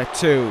way out of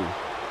two.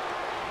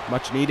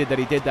 Much needed that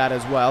he did that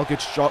as well.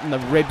 Good shot in the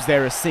ribs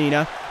there of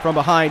Cena. From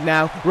behind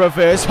now.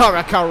 Reverse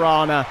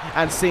Hurricanrana.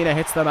 And Cena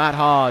hits the mat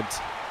hard.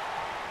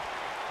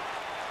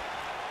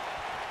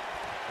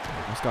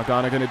 What's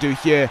Gargano going to do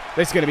here?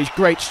 This is going to be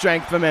great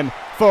strength from him.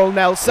 Full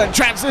Nelson.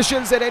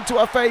 Transitions it into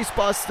a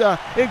facebuster.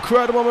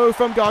 Incredible move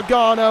from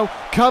Gargano.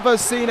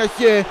 Covers Cena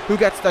here, who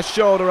gets the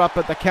shoulder up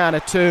at the count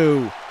of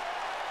two.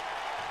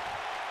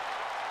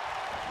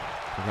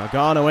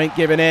 Gargano ain't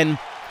giving in.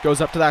 Goes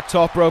up to that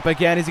top rope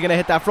again. Is he going to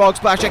hit that frog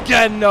splash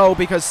again? No,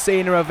 because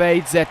Cena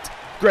evades it.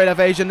 Great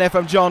evasion there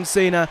from John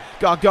Cena.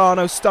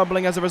 Gargano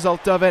stumbling as a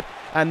result of it.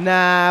 And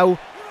now,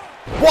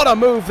 what a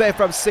move there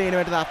from Cena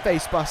into that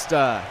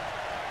facebuster.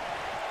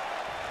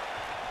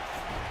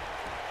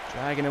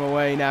 Dragging him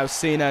away now,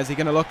 Cena. Is he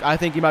going to look? I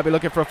think he might be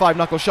looking for a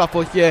five-knuckle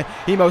shuffle here.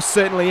 He most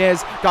certainly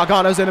is.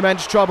 Gargano's in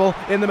immense trouble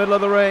in the middle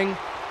of the ring.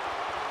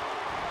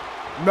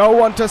 No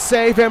one to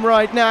save him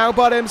right now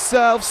but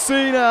himself.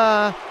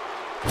 Cena.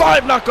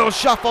 Five-knuckle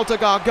shuffle to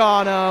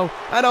Gargano.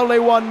 And only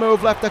one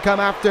move left to come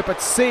after.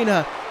 But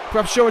Cena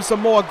perhaps showing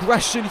some more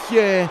aggression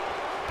here.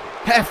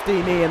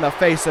 Hefty knee in the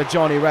face of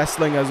Johnny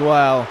Wrestling as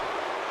well.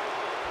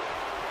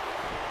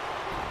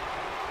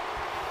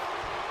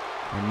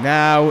 And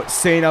now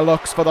Cena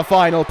looks for the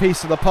final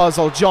piece of the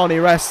puzzle. Johnny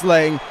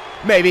Wrestling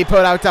maybe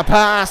put out the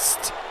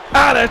past.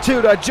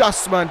 Attitude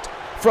adjustment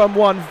from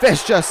one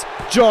vicious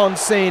John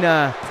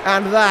Cena.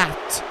 And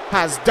that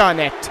has done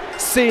it.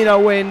 Cena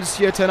wins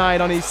here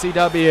tonight on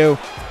ECW.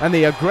 And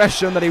the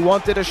aggression that he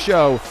wanted to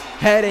show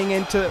heading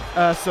into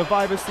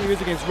Survivor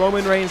Series against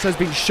Roman Reigns has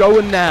been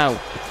shown now.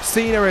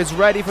 Cena is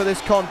ready for this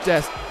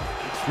contest.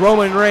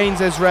 Roman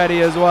Reigns is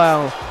ready as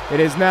well. It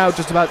is now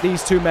just about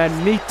these two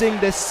men meeting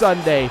this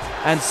Sunday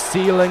and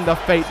sealing the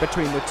fate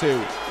between the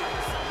two.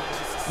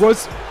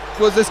 Was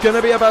this going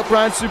to be about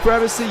brand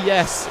supremacy?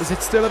 Yes. Is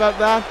it still about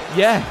that?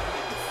 Yeah.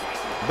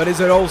 But is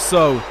it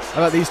also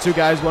about these two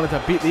guys wanting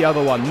to beat the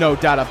other one? No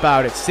doubt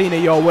about it. Cena,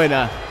 your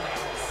winner.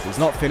 He's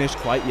not finished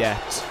quite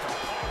yet.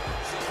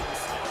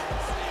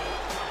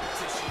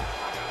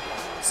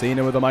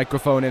 Cena with a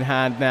microphone in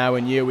hand now,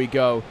 and here we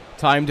go.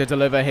 Time to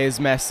deliver his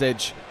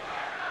message.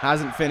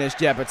 Hasn't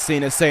finished yet, but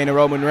Cena's saying to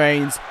Roman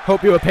Reigns,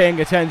 hope you were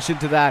paying attention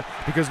to that,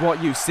 because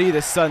what you see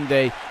this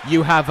Sunday,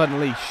 you have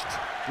unleashed.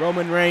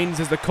 Roman Reigns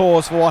is the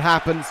cause for what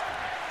happens.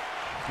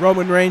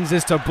 Roman Reigns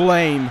is to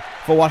blame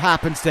for what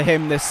happens to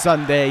him this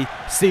Sunday.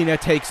 Cena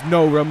takes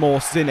no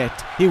remorse in it.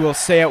 He will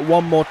say it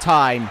one more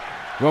time.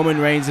 Roman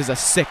Reigns is a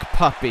sick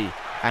puppy,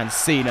 and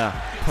Cena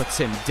puts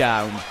him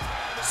down.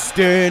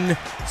 Stern,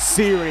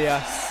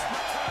 serious,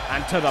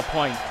 and to the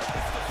point.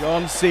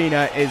 John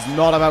Cena is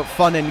not about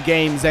fun and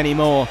games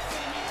anymore.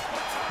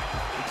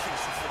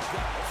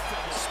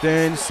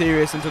 Stern,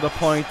 serious, and to the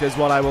point is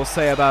what I will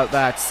say about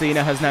that.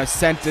 Cena has now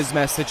sent his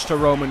message to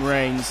Roman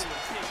Reigns.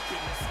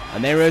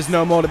 And there is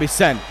no more to be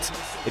sent.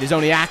 It is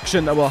only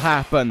action that will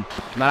happen.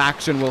 And that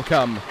action will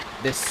come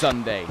this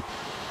Sunday.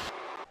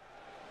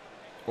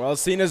 Well,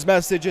 Cena's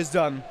message is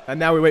done. And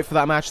now we wait for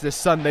that match this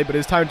Sunday. But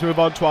it's time to move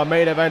on to our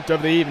main event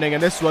of the evening.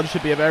 And this one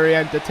should be a very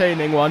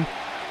entertaining one.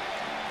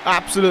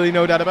 Absolutely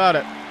no doubt about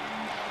it.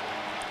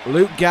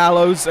 Luke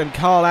Gallows and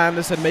Karl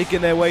Anderson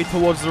making their way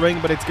towards the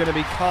ring, but it's going to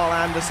be Karl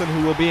Anderson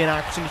who will be in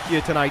action here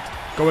tonight,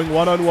 going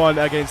one-on-one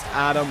against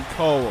Adam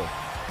Cole.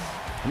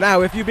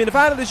 Now, if you've been a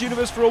fan of this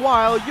universe for a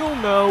while, you'll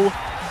know...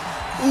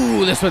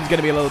 Ooh, this one's going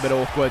to be a little bit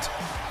awkward.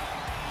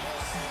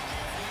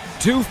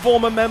 Two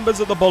former members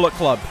of the Bullet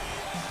Club.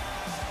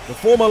 The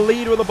former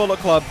leader of the Bullet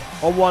Club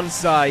on one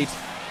side,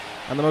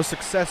 and the most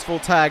successful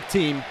tag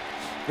team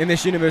in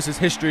this universe's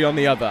history on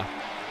the other.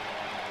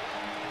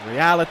 The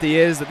reality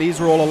is that these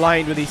were all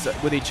aligned with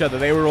each other.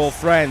 They were all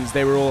friends.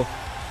 They were all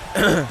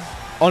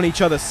on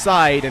each other's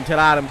side until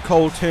Adam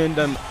Cole turned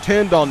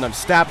on them,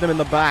 stabbed them in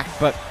the back.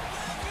 But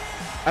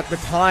at the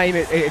time,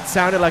 it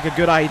sounded like a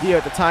good idea.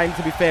 At the time,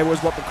 to be fair, it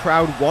was what the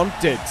crowd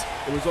wanted.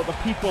 It was what the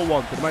people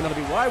wanted. It might not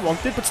be what I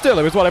wanted, but still,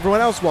 it was what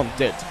everyone else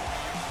wanted.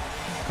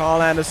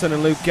 Karl Anderson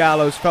and Luke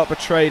Gallows felt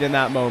betrayed in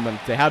that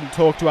moment. They hadn't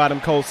talked to Adam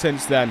Cole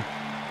since then.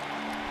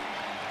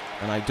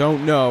 And I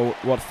don't know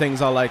what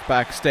things are like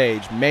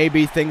backstage.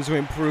 Maybe things are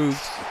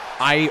improved.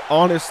 I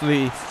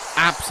honestly,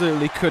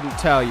 absolutely couldn't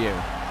tell you.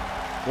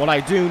 What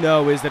I do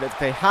know is that if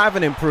they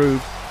haven't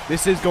improved,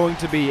 this is going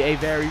to be a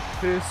very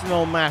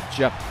personal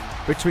matchup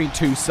between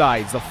two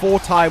sides. The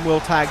four-time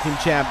World Tag Team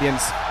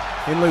Champions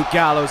in Luke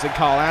Gallows and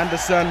Karl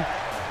Anderson.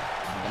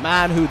 The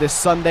man who this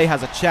Sunday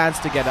has a chance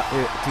to get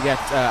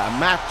a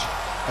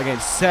match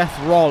against Seth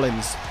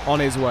Rollins on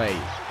his way.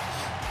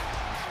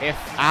 If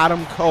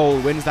Adam Cole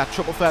wins that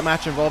triple threat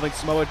match involving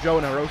Samoa Joe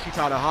and Hiroshi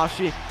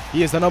Tanahashi,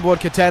 he is the #1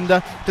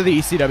 contender to the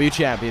ECW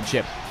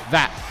Championship.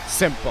 That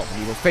simple.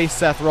 He will face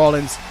Seth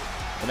Rollins,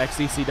 the next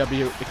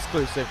ECW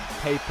exclusive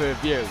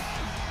pay-per-view.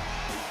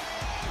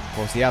 Of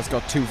course, he has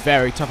got two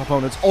very tough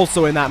opponents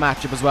also in that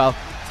matchup as well.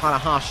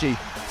 Tanahashi,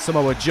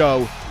 Samoa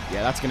Joe.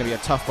 Yeah, that's going to be a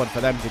tough one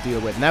for them to deal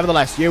with.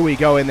 Nevertheless, here we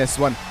go in this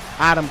one.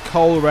 Adam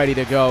Cole ready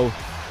to go.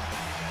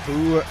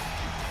 Who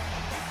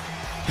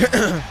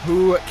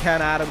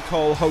can Adam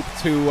Cole hope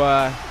to...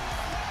 I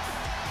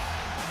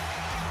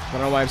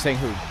don't know why I'm saying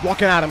who. What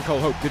can Adam Cole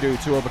hope to do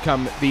to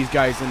overcome these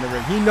guys in the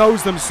ring? He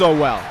knows them so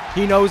well.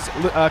 He knows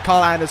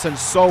Karl Anderson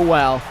so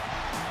well.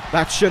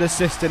 That should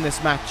assist in this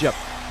matchup.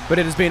 But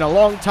it has been a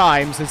long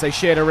time since they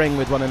shared a ring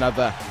with one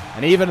another.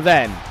 And even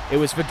then, it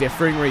was for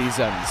differing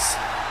reasons.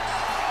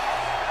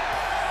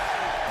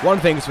 One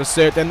thing's for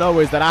certain, though,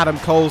 is that Adam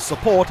Cole's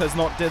support has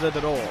not dithered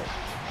at all.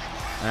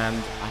 And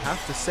I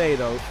have to say,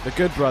 though, the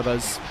Good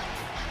Brothers,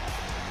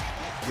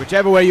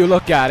 whichever way you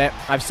look at it,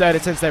 I've said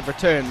it since they've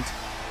returned,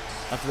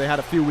 after they had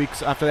a few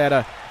weeks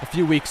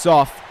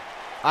off,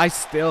 I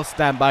still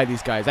stand by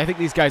these guys. I think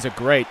these guys are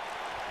great.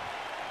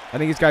 I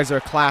think these guys are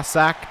a class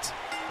act.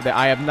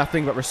 I have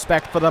nothing but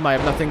respect for them. I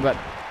have nothing but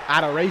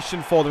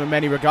adoration for them in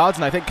many regards,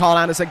 and I think Karl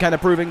Anderson kind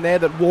of proving there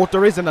that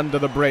water isn't under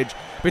the bridge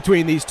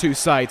between these two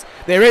sides.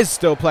 There is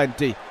still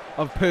plenty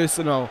of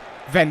personal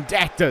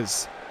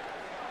vendettas,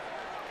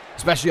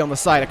 especially on the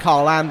side of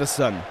Karl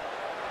Anderson.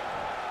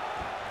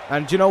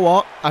 And you know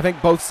what? I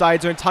think both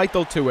sides are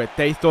entitled to it.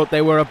 They thought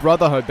they were a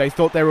brotherhood. They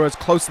thought they were as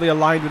closely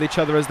aligned with each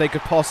other as they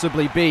could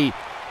possibly be.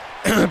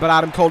 But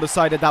Adam Cole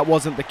decided that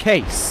wasn't the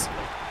case.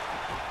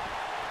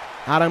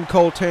 Adam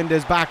Cole turned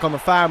his back on the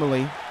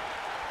family.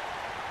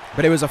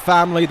 But it was a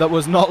family that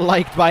was not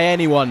liked by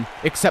anyone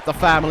except the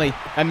family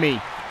and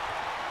me.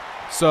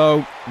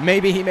 So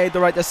maybe he made the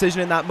right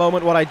decision in that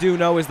moment. What I do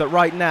know is that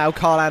right now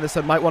Karl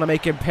Anderson might want to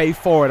make him pay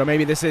for it. Or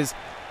maybe this is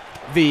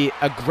the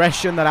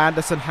aggression that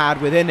Anderson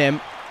had within him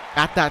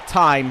at that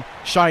time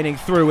shining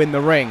through in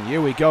the ring.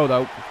 Here we go,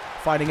 though.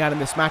 Finding out in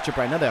this matchup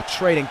right now. They're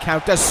trading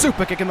counters.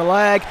 Super kick in the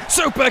leg.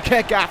 Super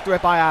kick after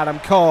it by Adam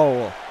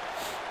Cole.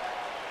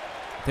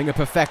 Thing of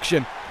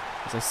perfection.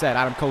 As I said,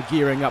 Adam Cole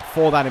gearing up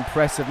for that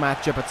impressive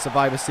matchup at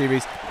Survivor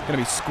Series. Going to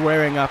be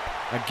squaring up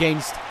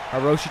against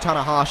Hiroshi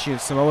Tanahashi and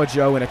Samoa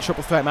Joe in a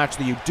triple threat match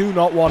that you do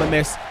not want to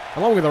miss,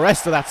 along with the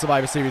rest of that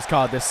Survivor Series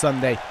card this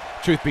Sunday,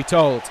 truth be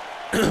told.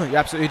 You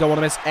absolutely don't want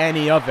to miss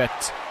any of it.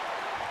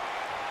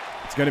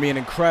 It's going to be an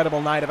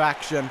incredible night of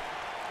action.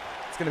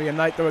 It's going to be a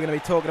night that we're going to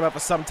be talking about for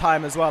some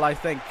time as well, I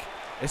think,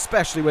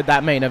 especially with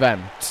that main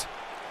event.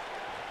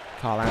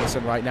 Karl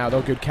Anderson right now,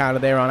 though, good counter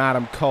there on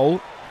Adam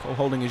Cole. Cole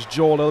holding his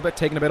jaw a little bit,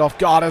 taking a bit off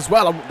guard as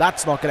well. And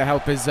that's not going to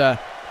help his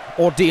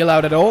ordeal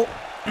out at all.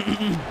 A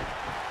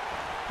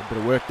bit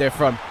of work there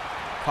from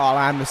Karl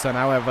Anderson.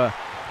 However,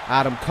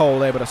 Adam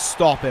Cole able to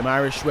stop him.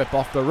 Irish whip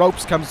off the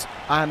ropes comes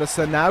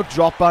Anderson now.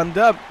 Drop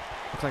under.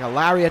 Looks like a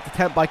lariat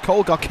attempt by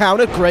Cole. Got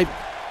countered. Great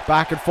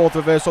back and forth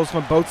reversals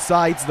from both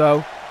sides,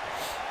 though.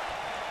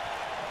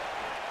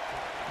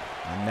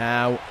 And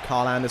now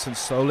Karl Anderson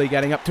slowly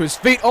getting up to his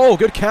feet. Oh,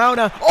 good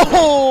counter.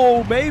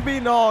 Oh, maybe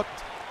not.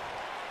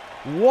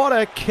 What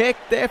a kick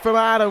there from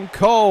Adam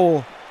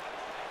Cole.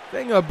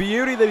 Thing of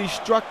beauty that he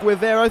struck with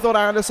there. I thought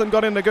Anderson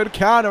got in a good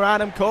counter.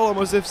 Adam Cole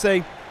was as if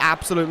saying,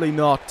 absolutely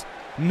not.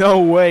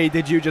 No way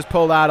did you just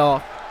pull that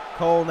off.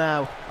 Cole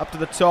now up to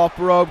the top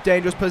rope.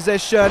 Dangerous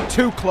position.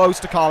 Too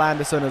close to Karl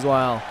Anderson as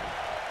well.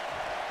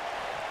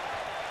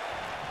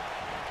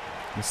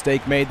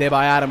 Mistake made there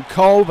by Adam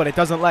Cole, but it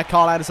doesn't let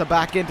Karl Anderson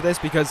back into this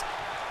because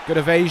good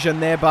evasion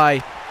there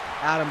by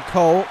Adam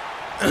Cole.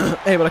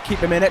 Able to keep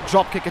him in it.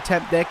 Dropkick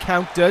attempt there,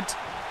 countered.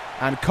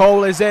 And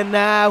Cole is in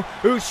now.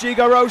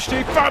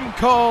 Ushigoroshi from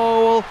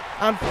Cole.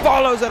 And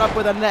follows it up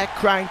with a neck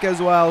crank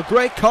as well.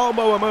 Great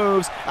combo of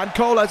moves. And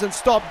Cole hasn't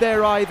stopped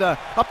there either.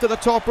 Up to the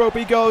top rope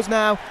he goes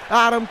now.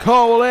 Adam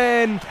Cole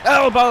in.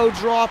 Elbow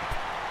drop.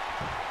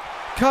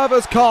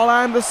 covers Karl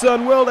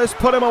Anderson. Will this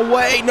put him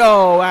away?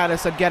 No,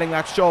 Anderson getting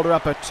that shoulder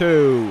up at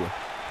 2.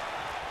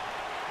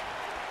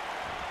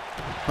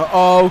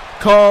 Uh-oh,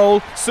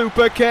 Cole,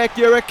 super kick,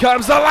 here it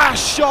comes, the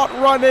last shot,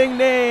 running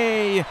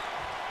knee.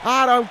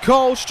 Adam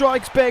Cole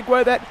strikes big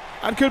with it,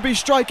 and could be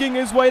striking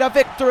his way to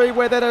victory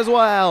with it as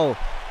well.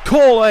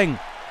 Calling.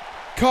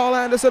 Karl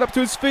Anderson up to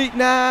his feet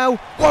now.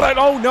 What an,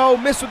 oh no,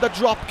 missed with the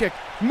drop kick.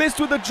 Missed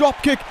with the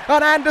drop kick,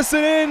 and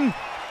Anderson in.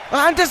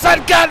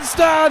 Anderson,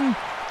 Gunston!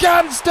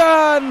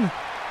 Gunston!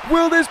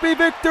 Will this be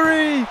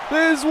victory?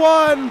 There's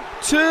 1,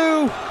 2,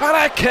 and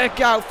a kick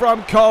out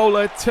from Cole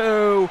at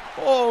 2.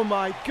 Oh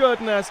my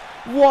goodness,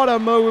 what a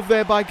move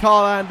there by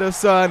Karl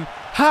Anderson.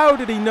 How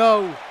did he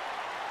know?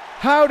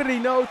 How did he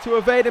know to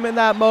evade him in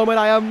that moment?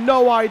 I have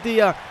no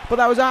idea, but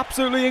that was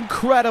absolutely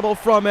incredible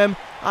from him.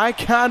 I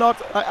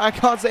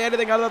can't say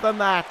anything other than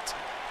that.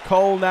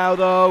 Cole now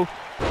though,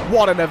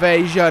 what an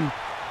evasion.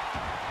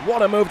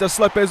 What a move to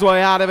slip his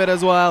way out of it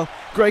as well.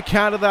 Great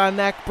counter there,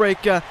 neck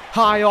breaker.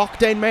 High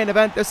octane main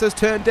event this has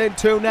turned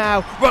into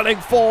now. Running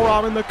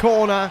forearm in the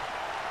corner.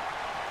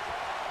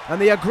 And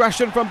the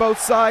aggression from both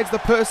sides, the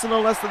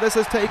personalness that this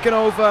has taken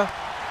over,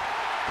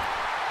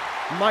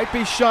 might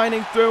be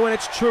shining through in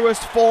its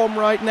truest form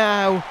right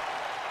now.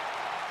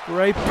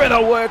 Great bit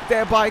of work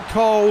there by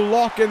Cole,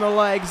 locking the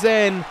legs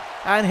in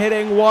and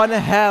hitting one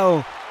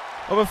hell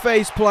of a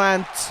face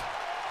plant.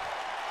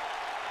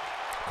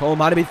 Cole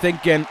might have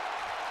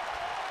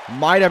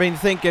been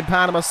thinking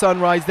Panama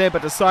Sunrise there,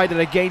 but decided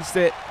against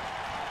it.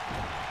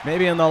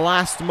 Maybe in the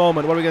last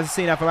moment. What are we going to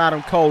see now from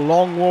Adam Cole?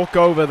 Long walk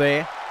over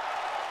there.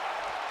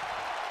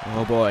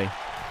 Oh boy.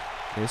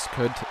 This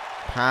could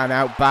pan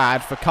out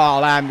bad for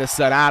Karl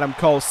Anderson. Adam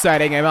Cole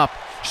setting him up.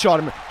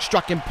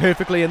 Struck him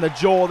perfectly in the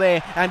jaw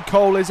there. And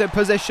Cole is in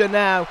position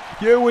now.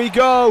 Here we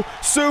go.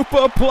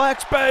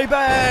 Superplex,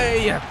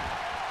 baby!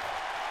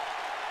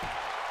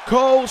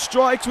 Cole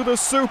strikes with a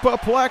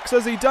superplex.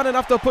 Has he done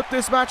enough to put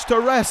this match to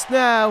rest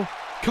now?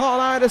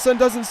 Karl Anderson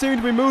doesn't seem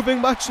to be moving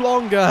much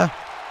longer.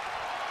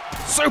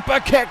 Super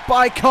kick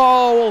by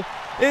Cole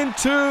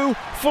into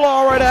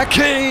Florida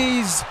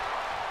Keys.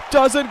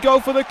 Doesn't go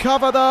for the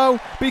cover though,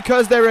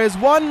 because there is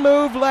one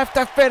move left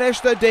to finish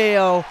the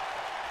deal.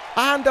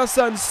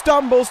 Anderson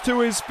stumbles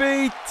to his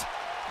feet.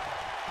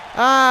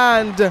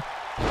 And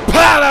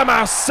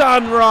Panama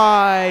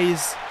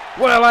Sunrise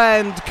will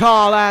end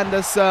Karl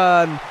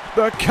Anderson.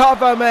 The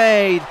cover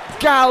made.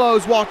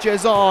 Gallows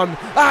watches on.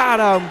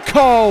 Adam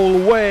Cole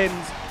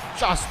wins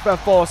just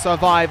before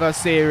Survivor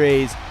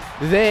Series.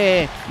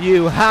 There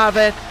you have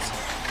it.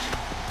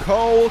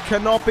 Cole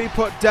cannot be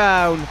put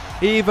down,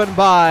 even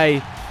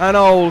by an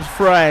old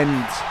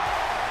friend.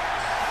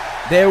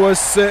 There was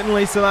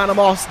certainly some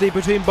animosity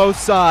between both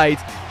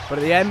sides, but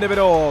at the end of it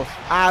all,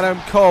 Adam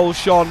Cole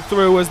shone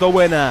through as the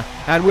winner.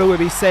 And will we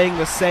be saying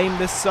the same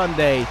this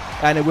Sunday?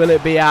 And will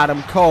it be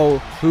Adam Cole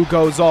who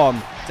goes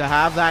on to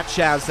have that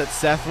chance at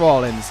Seth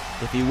Rollins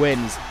if he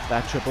wins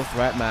that triple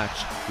threat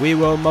match? We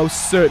will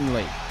most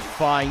certainly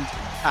find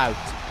out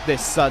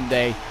this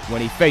Sunday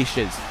when he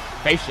faces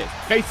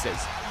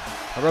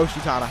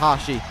Hiroshi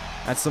Tanahashi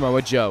and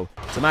Samoa Joe.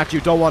 It's a match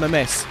you don't want to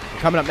miss.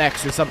 Coming up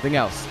next is something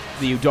else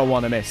that you don't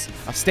want to miss.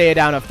 A stare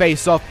down, a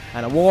face-off,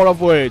 and a war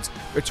of words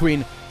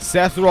between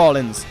Seth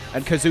Rollins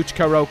and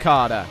Kazuchika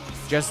Okada.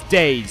 Just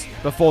days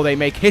before they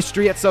make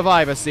history at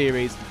Survivor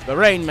Series, the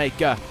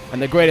Rainmaker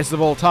and the greatest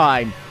of all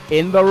time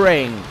in the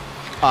ring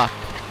up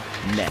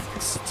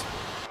next.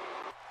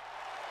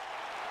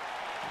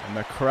 And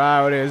the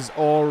crowd is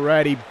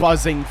already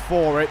buzzing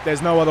for it.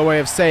 There's no other way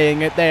of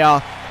saying it. They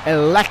are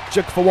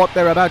electric for what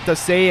they're about to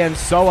see, and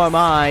so am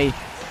I.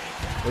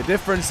 The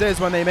difference is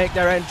when they make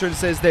their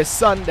entrances this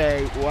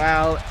Sunday,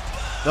 well,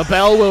 the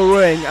bell will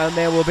ring and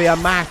there will be a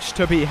match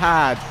to be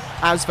had.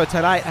 As for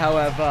tonight,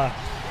 however,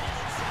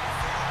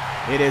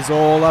 it is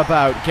all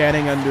about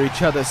getting under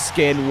each other's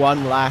skin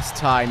one last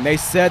time. They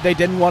said they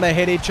didn't want to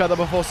hit each other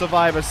before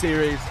Survivor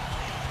Series.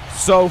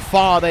 So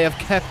far they have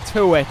kept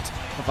to it.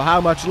 But for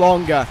how much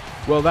longer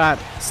will that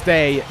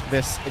stay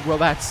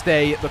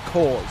the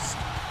cause?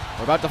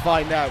 We're about to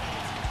find out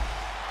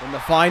in the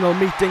final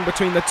meeting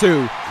between the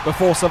two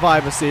before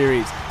Survivor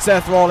Series.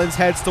 Seth Rollins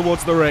heads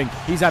towards the ring.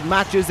 He's had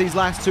matches these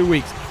last 2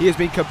 weeks. He has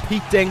been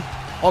competing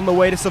on the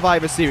way to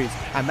Survivor Series.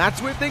 And that's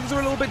where things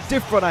are a little bit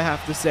different, I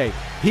have to say.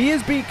 He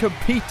has been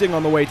competing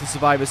on the way to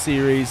Survivor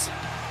Series.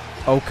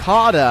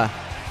 Okada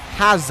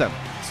hasn't.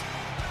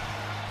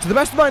 To the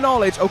best of my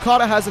knowledge,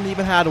 Okada hasn't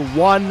even had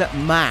one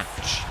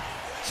match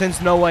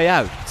since No Way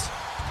Out.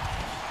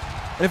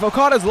 And if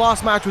Okada's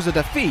last match was a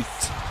defeat,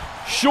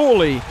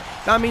 surely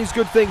that means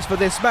good things for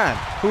this man,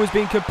 who has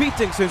been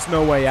competing since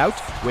No Way Out,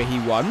 where he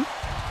won.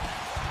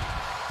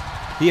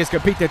 He has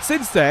competed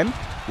since then,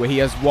 where he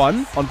has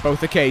won on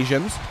both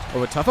occasions,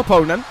 over tough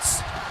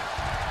opponents,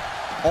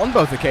 on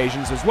both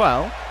occasions as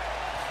well.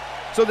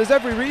 So there's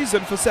every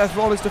reason for Seth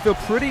Rollins to feel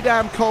pretty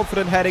damn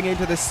confident heading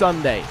into this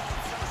Sunday.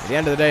 At the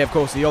end of the day, of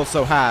course, he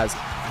also has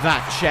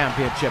that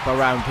championship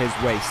around his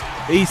waist.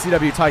 The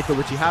ECW title,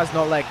 which he has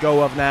not let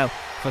go of now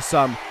for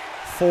some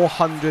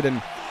 400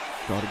 and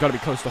God, it's got to be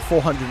close to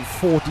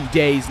 440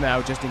 days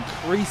now, just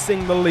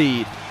increasing the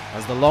lead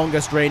as the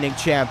longest reigning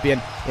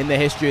champion in the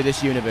history of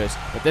this universe.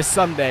 But this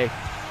Sunday,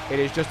 it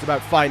is just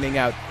about finding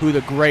out who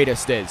the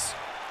greatest is.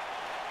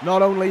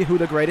 Not only who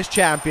the greatest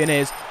champion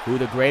is, who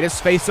the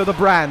greatest face of the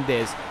brand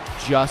is,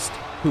 just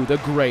who the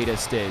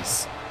greatest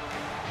is.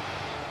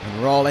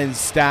 And Rollins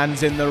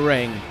stands in the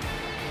ring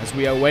as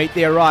we await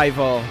the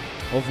arrival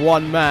of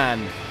one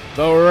man,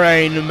 the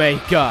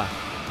Rainmaker.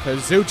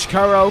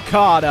 Kazuchika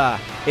Okada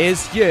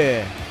is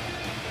here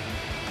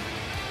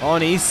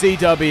on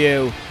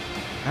ECW,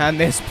 and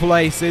this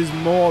place is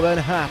more than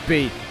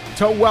happy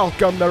to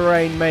welcome the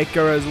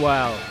Rainmaker as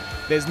well.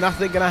 There's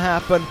nothing gonna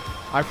happen,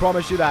 I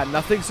promise you that.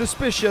 Nothing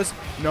suspicious,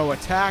 no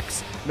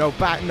attacks, no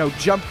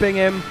jumping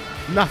him,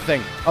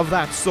 nothing of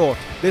that sort.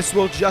 This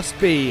will just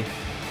be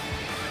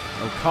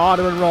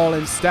Okada and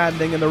Rollins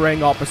standing in the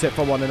ring opposite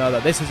for one another.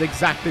 This is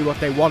exactly what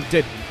they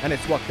wanted, and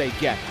it's what they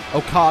get.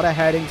 Okada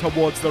heading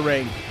towards the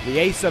ring. The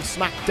ace of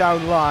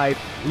SmackDown Live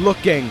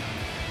looking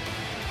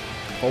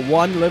for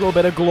one little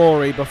bit of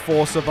glory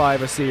before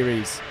Survivor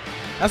Series.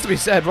 Has to be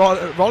said,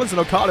 Rollins and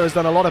Okada has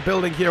done a lot of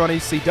building here on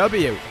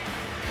ECW.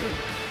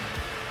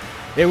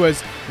 It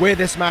was where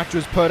this match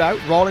was put out.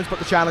 Rollins put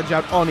the challenge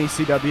out on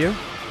ECW.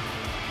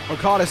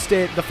 Okada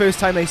stayed, the first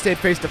time they stayed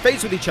face to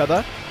face with each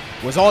other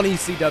was on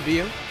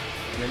ECW.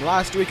 And then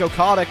last week,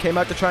 Okada came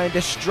out to try and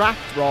distract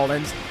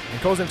Rollins and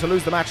cause him to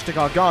lose the match to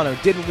Gargano.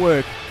 Didn't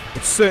work,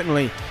 but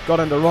certainly got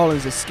under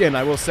Rollins' skin,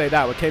 I will say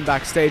that. We came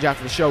backstage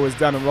after the show was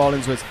done and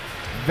Rollins was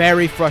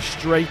very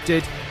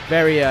frustrated,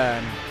 very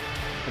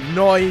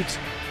annoyed.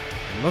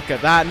 And look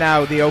at that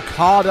now, the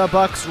Okada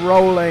Bucks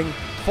rolling,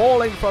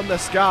 falling from the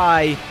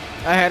sky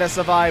ahead of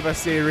Survivor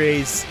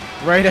Series.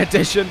 Great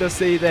addition to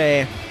see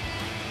there.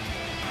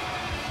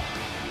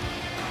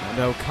 And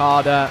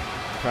Okada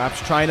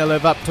perhaps trying to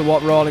live up to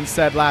what Rollins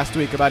said last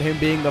week about him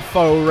being the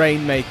faux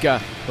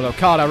Rainmaker. Well,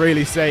 Okada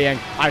really saying,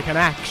 I can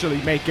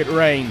actually make it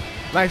rain.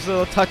 Nice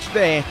little touch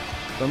there,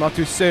 but I'm not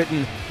too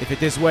certain if it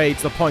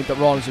dissuades the point that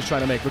Rollins is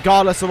trying to make.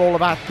 Regardless of all of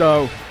that,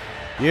 though,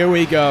 here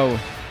we go.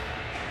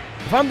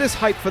 If I'm this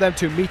hyped for them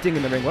two meeting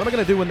in the ring, what am I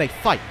going to do when they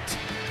fight?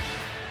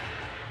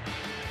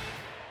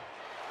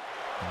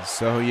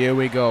 So here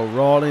we go.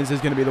 Rollins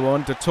is going to be the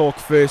one to talk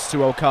first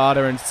to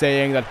Okada and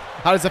saying that,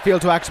 how does it feel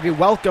to actually be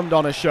welcomed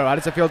on a show? How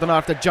does it feel to not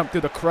have to jump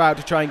through the crowd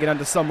to try and get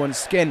under someone's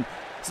skin?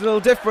 It's a little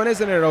different,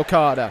 isn't it,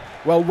 Okada?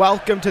 Well,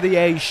 welcome to the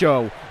A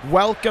show.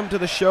 Welcome to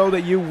the show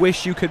that you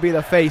wish you could be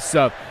the face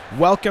of.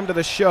 Welcome to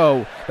the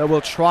show that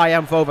will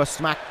triumph over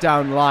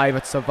SmackDown Live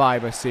at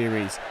Survivor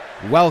Series.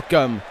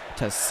 Welcome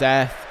to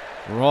Seth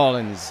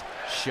Rollins'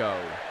 show.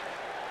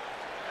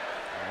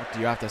 What do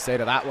you have to say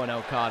to that one,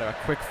 Okada?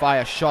 A quick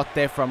fire shot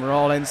there from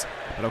Rollins,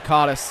 but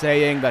Okada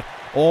saying that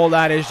all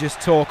that is just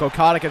talk.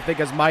 Okada can think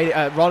as mighty,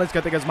 Rollins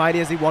can think as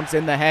mighty as he wants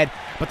in the head,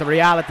 but the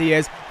reality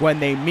is, when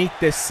they meet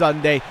this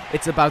Sunday,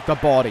 it's about the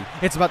body.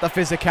 It's about the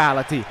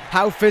physicality.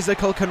 How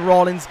physical can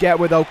Rollins get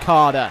with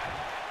Okada?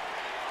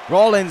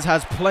 Rollins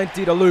has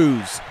plenty to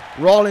lose.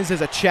 Rollins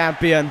is a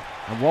champion,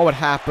 and what would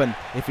happen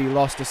if he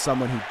lost to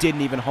someone who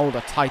didn't even hold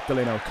a title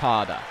in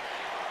Okada?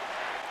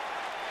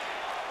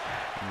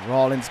 And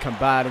Rollins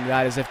combating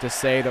that as if to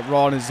say that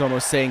Rollins is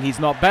almost saying he's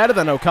not better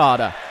than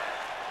Okada.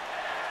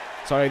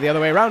 Sorry, the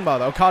other way around,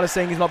 rather. Okada's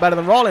saying he's not better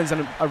than Rollins,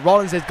 and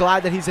Rollins is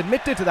glad that he's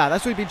admitted to that.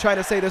 That's what he's been trying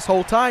to say this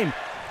whole time.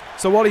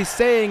 So what he's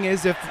saying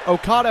is if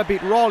Okada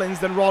beat Rollins,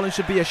 then Rollins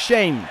should be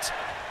ashamed.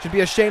 Should be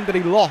ashamed that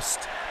he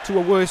lost to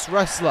a worse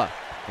wrestler.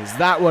 Is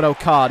that what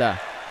Okada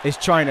is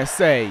trying to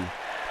say?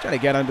 Trying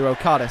to get under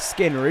Okada's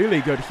skin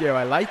really good here.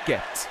 I like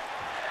it.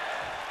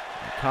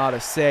 Okada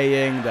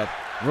saying that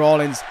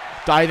Rollins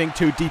diving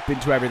too deep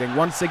into everything.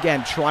 Once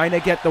again, trying to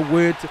get the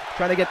words,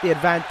 trying to get the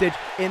advantage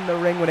in the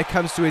ring when it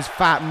comes to his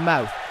fat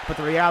mouth. But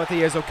the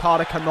reality is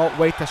Okada cannot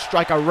wait to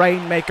strike a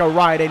Rainmaker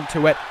right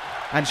into it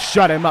and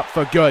shut him up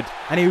for good.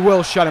 And he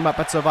will shut him up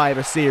at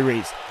Survivor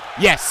Series.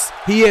 Yes,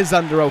 he is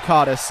under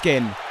Okada's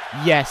skin.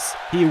 Yes,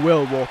 he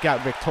will walk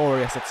out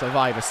victorious at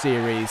Survivor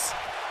Series.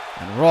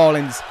 And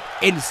Rollins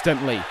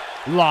instantly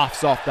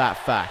laughs off that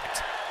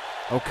fact.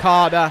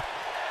 Okada,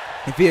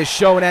 if he has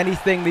shown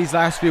anything these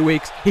last few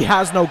weeks, he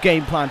has no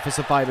game plan for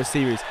Survivor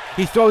Series.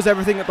 He throws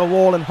everything at the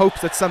wall and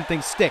hopes that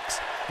something sticks.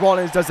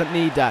 Rollins doesn't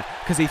need that,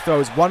 because he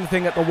throws one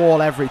thing at the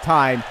wall every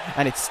time,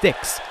 and it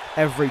sticks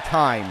every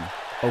time.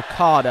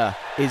 Okada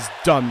is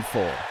done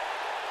for.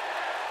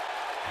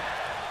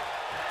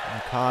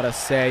 Okada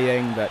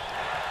saying that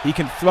he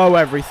can throw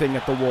everything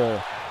at the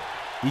wall.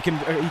 He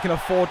can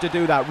afford to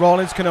do that.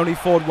 Rollins can only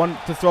afford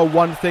to throw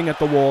one thing at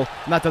the wall,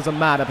 and that doesn't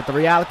matter. But the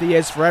reality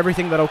is, for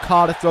everything that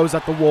Okada throws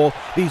at the wall,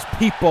 these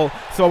people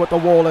throw at the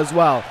wall as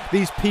well.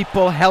 These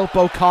people help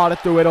Okada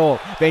through it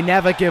all. They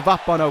never give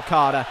up on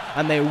Okada,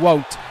 and they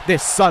won't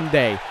this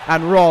Sunday.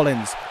 And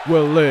Rollins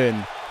will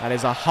learn that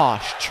is a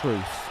harsh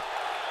truth.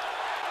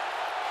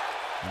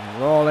 And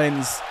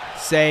Rollins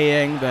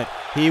saying that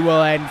He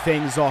will end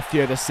things off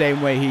here the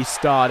same way he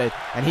started,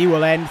 and he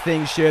will end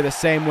things here the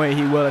same way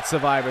he will at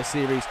Survivor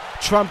Series,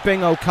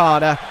 trumping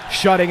Okada,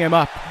 shutting him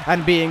up,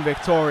 and being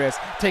victorious.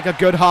 Take a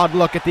good hard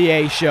look at the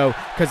A show,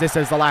 because this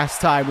is the last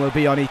time we'll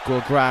be on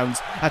equal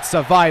grounds. At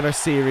Survivor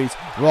Series,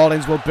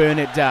 Rollins will burn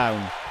it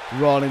down.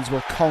 Rollins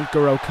will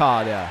conquer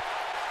Okada.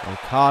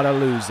 Okada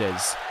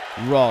loses.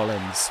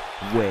 Rollins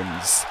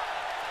wins.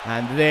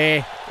 And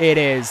there it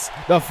is,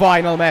 the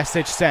final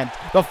message sent,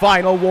 the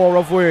final war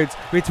of words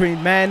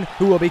between men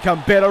who will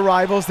become bitter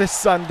rivals this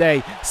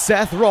Sunday.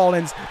 Seth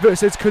Rollins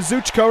versus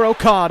Kazuchika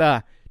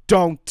Okada.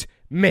 Don't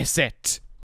miss it.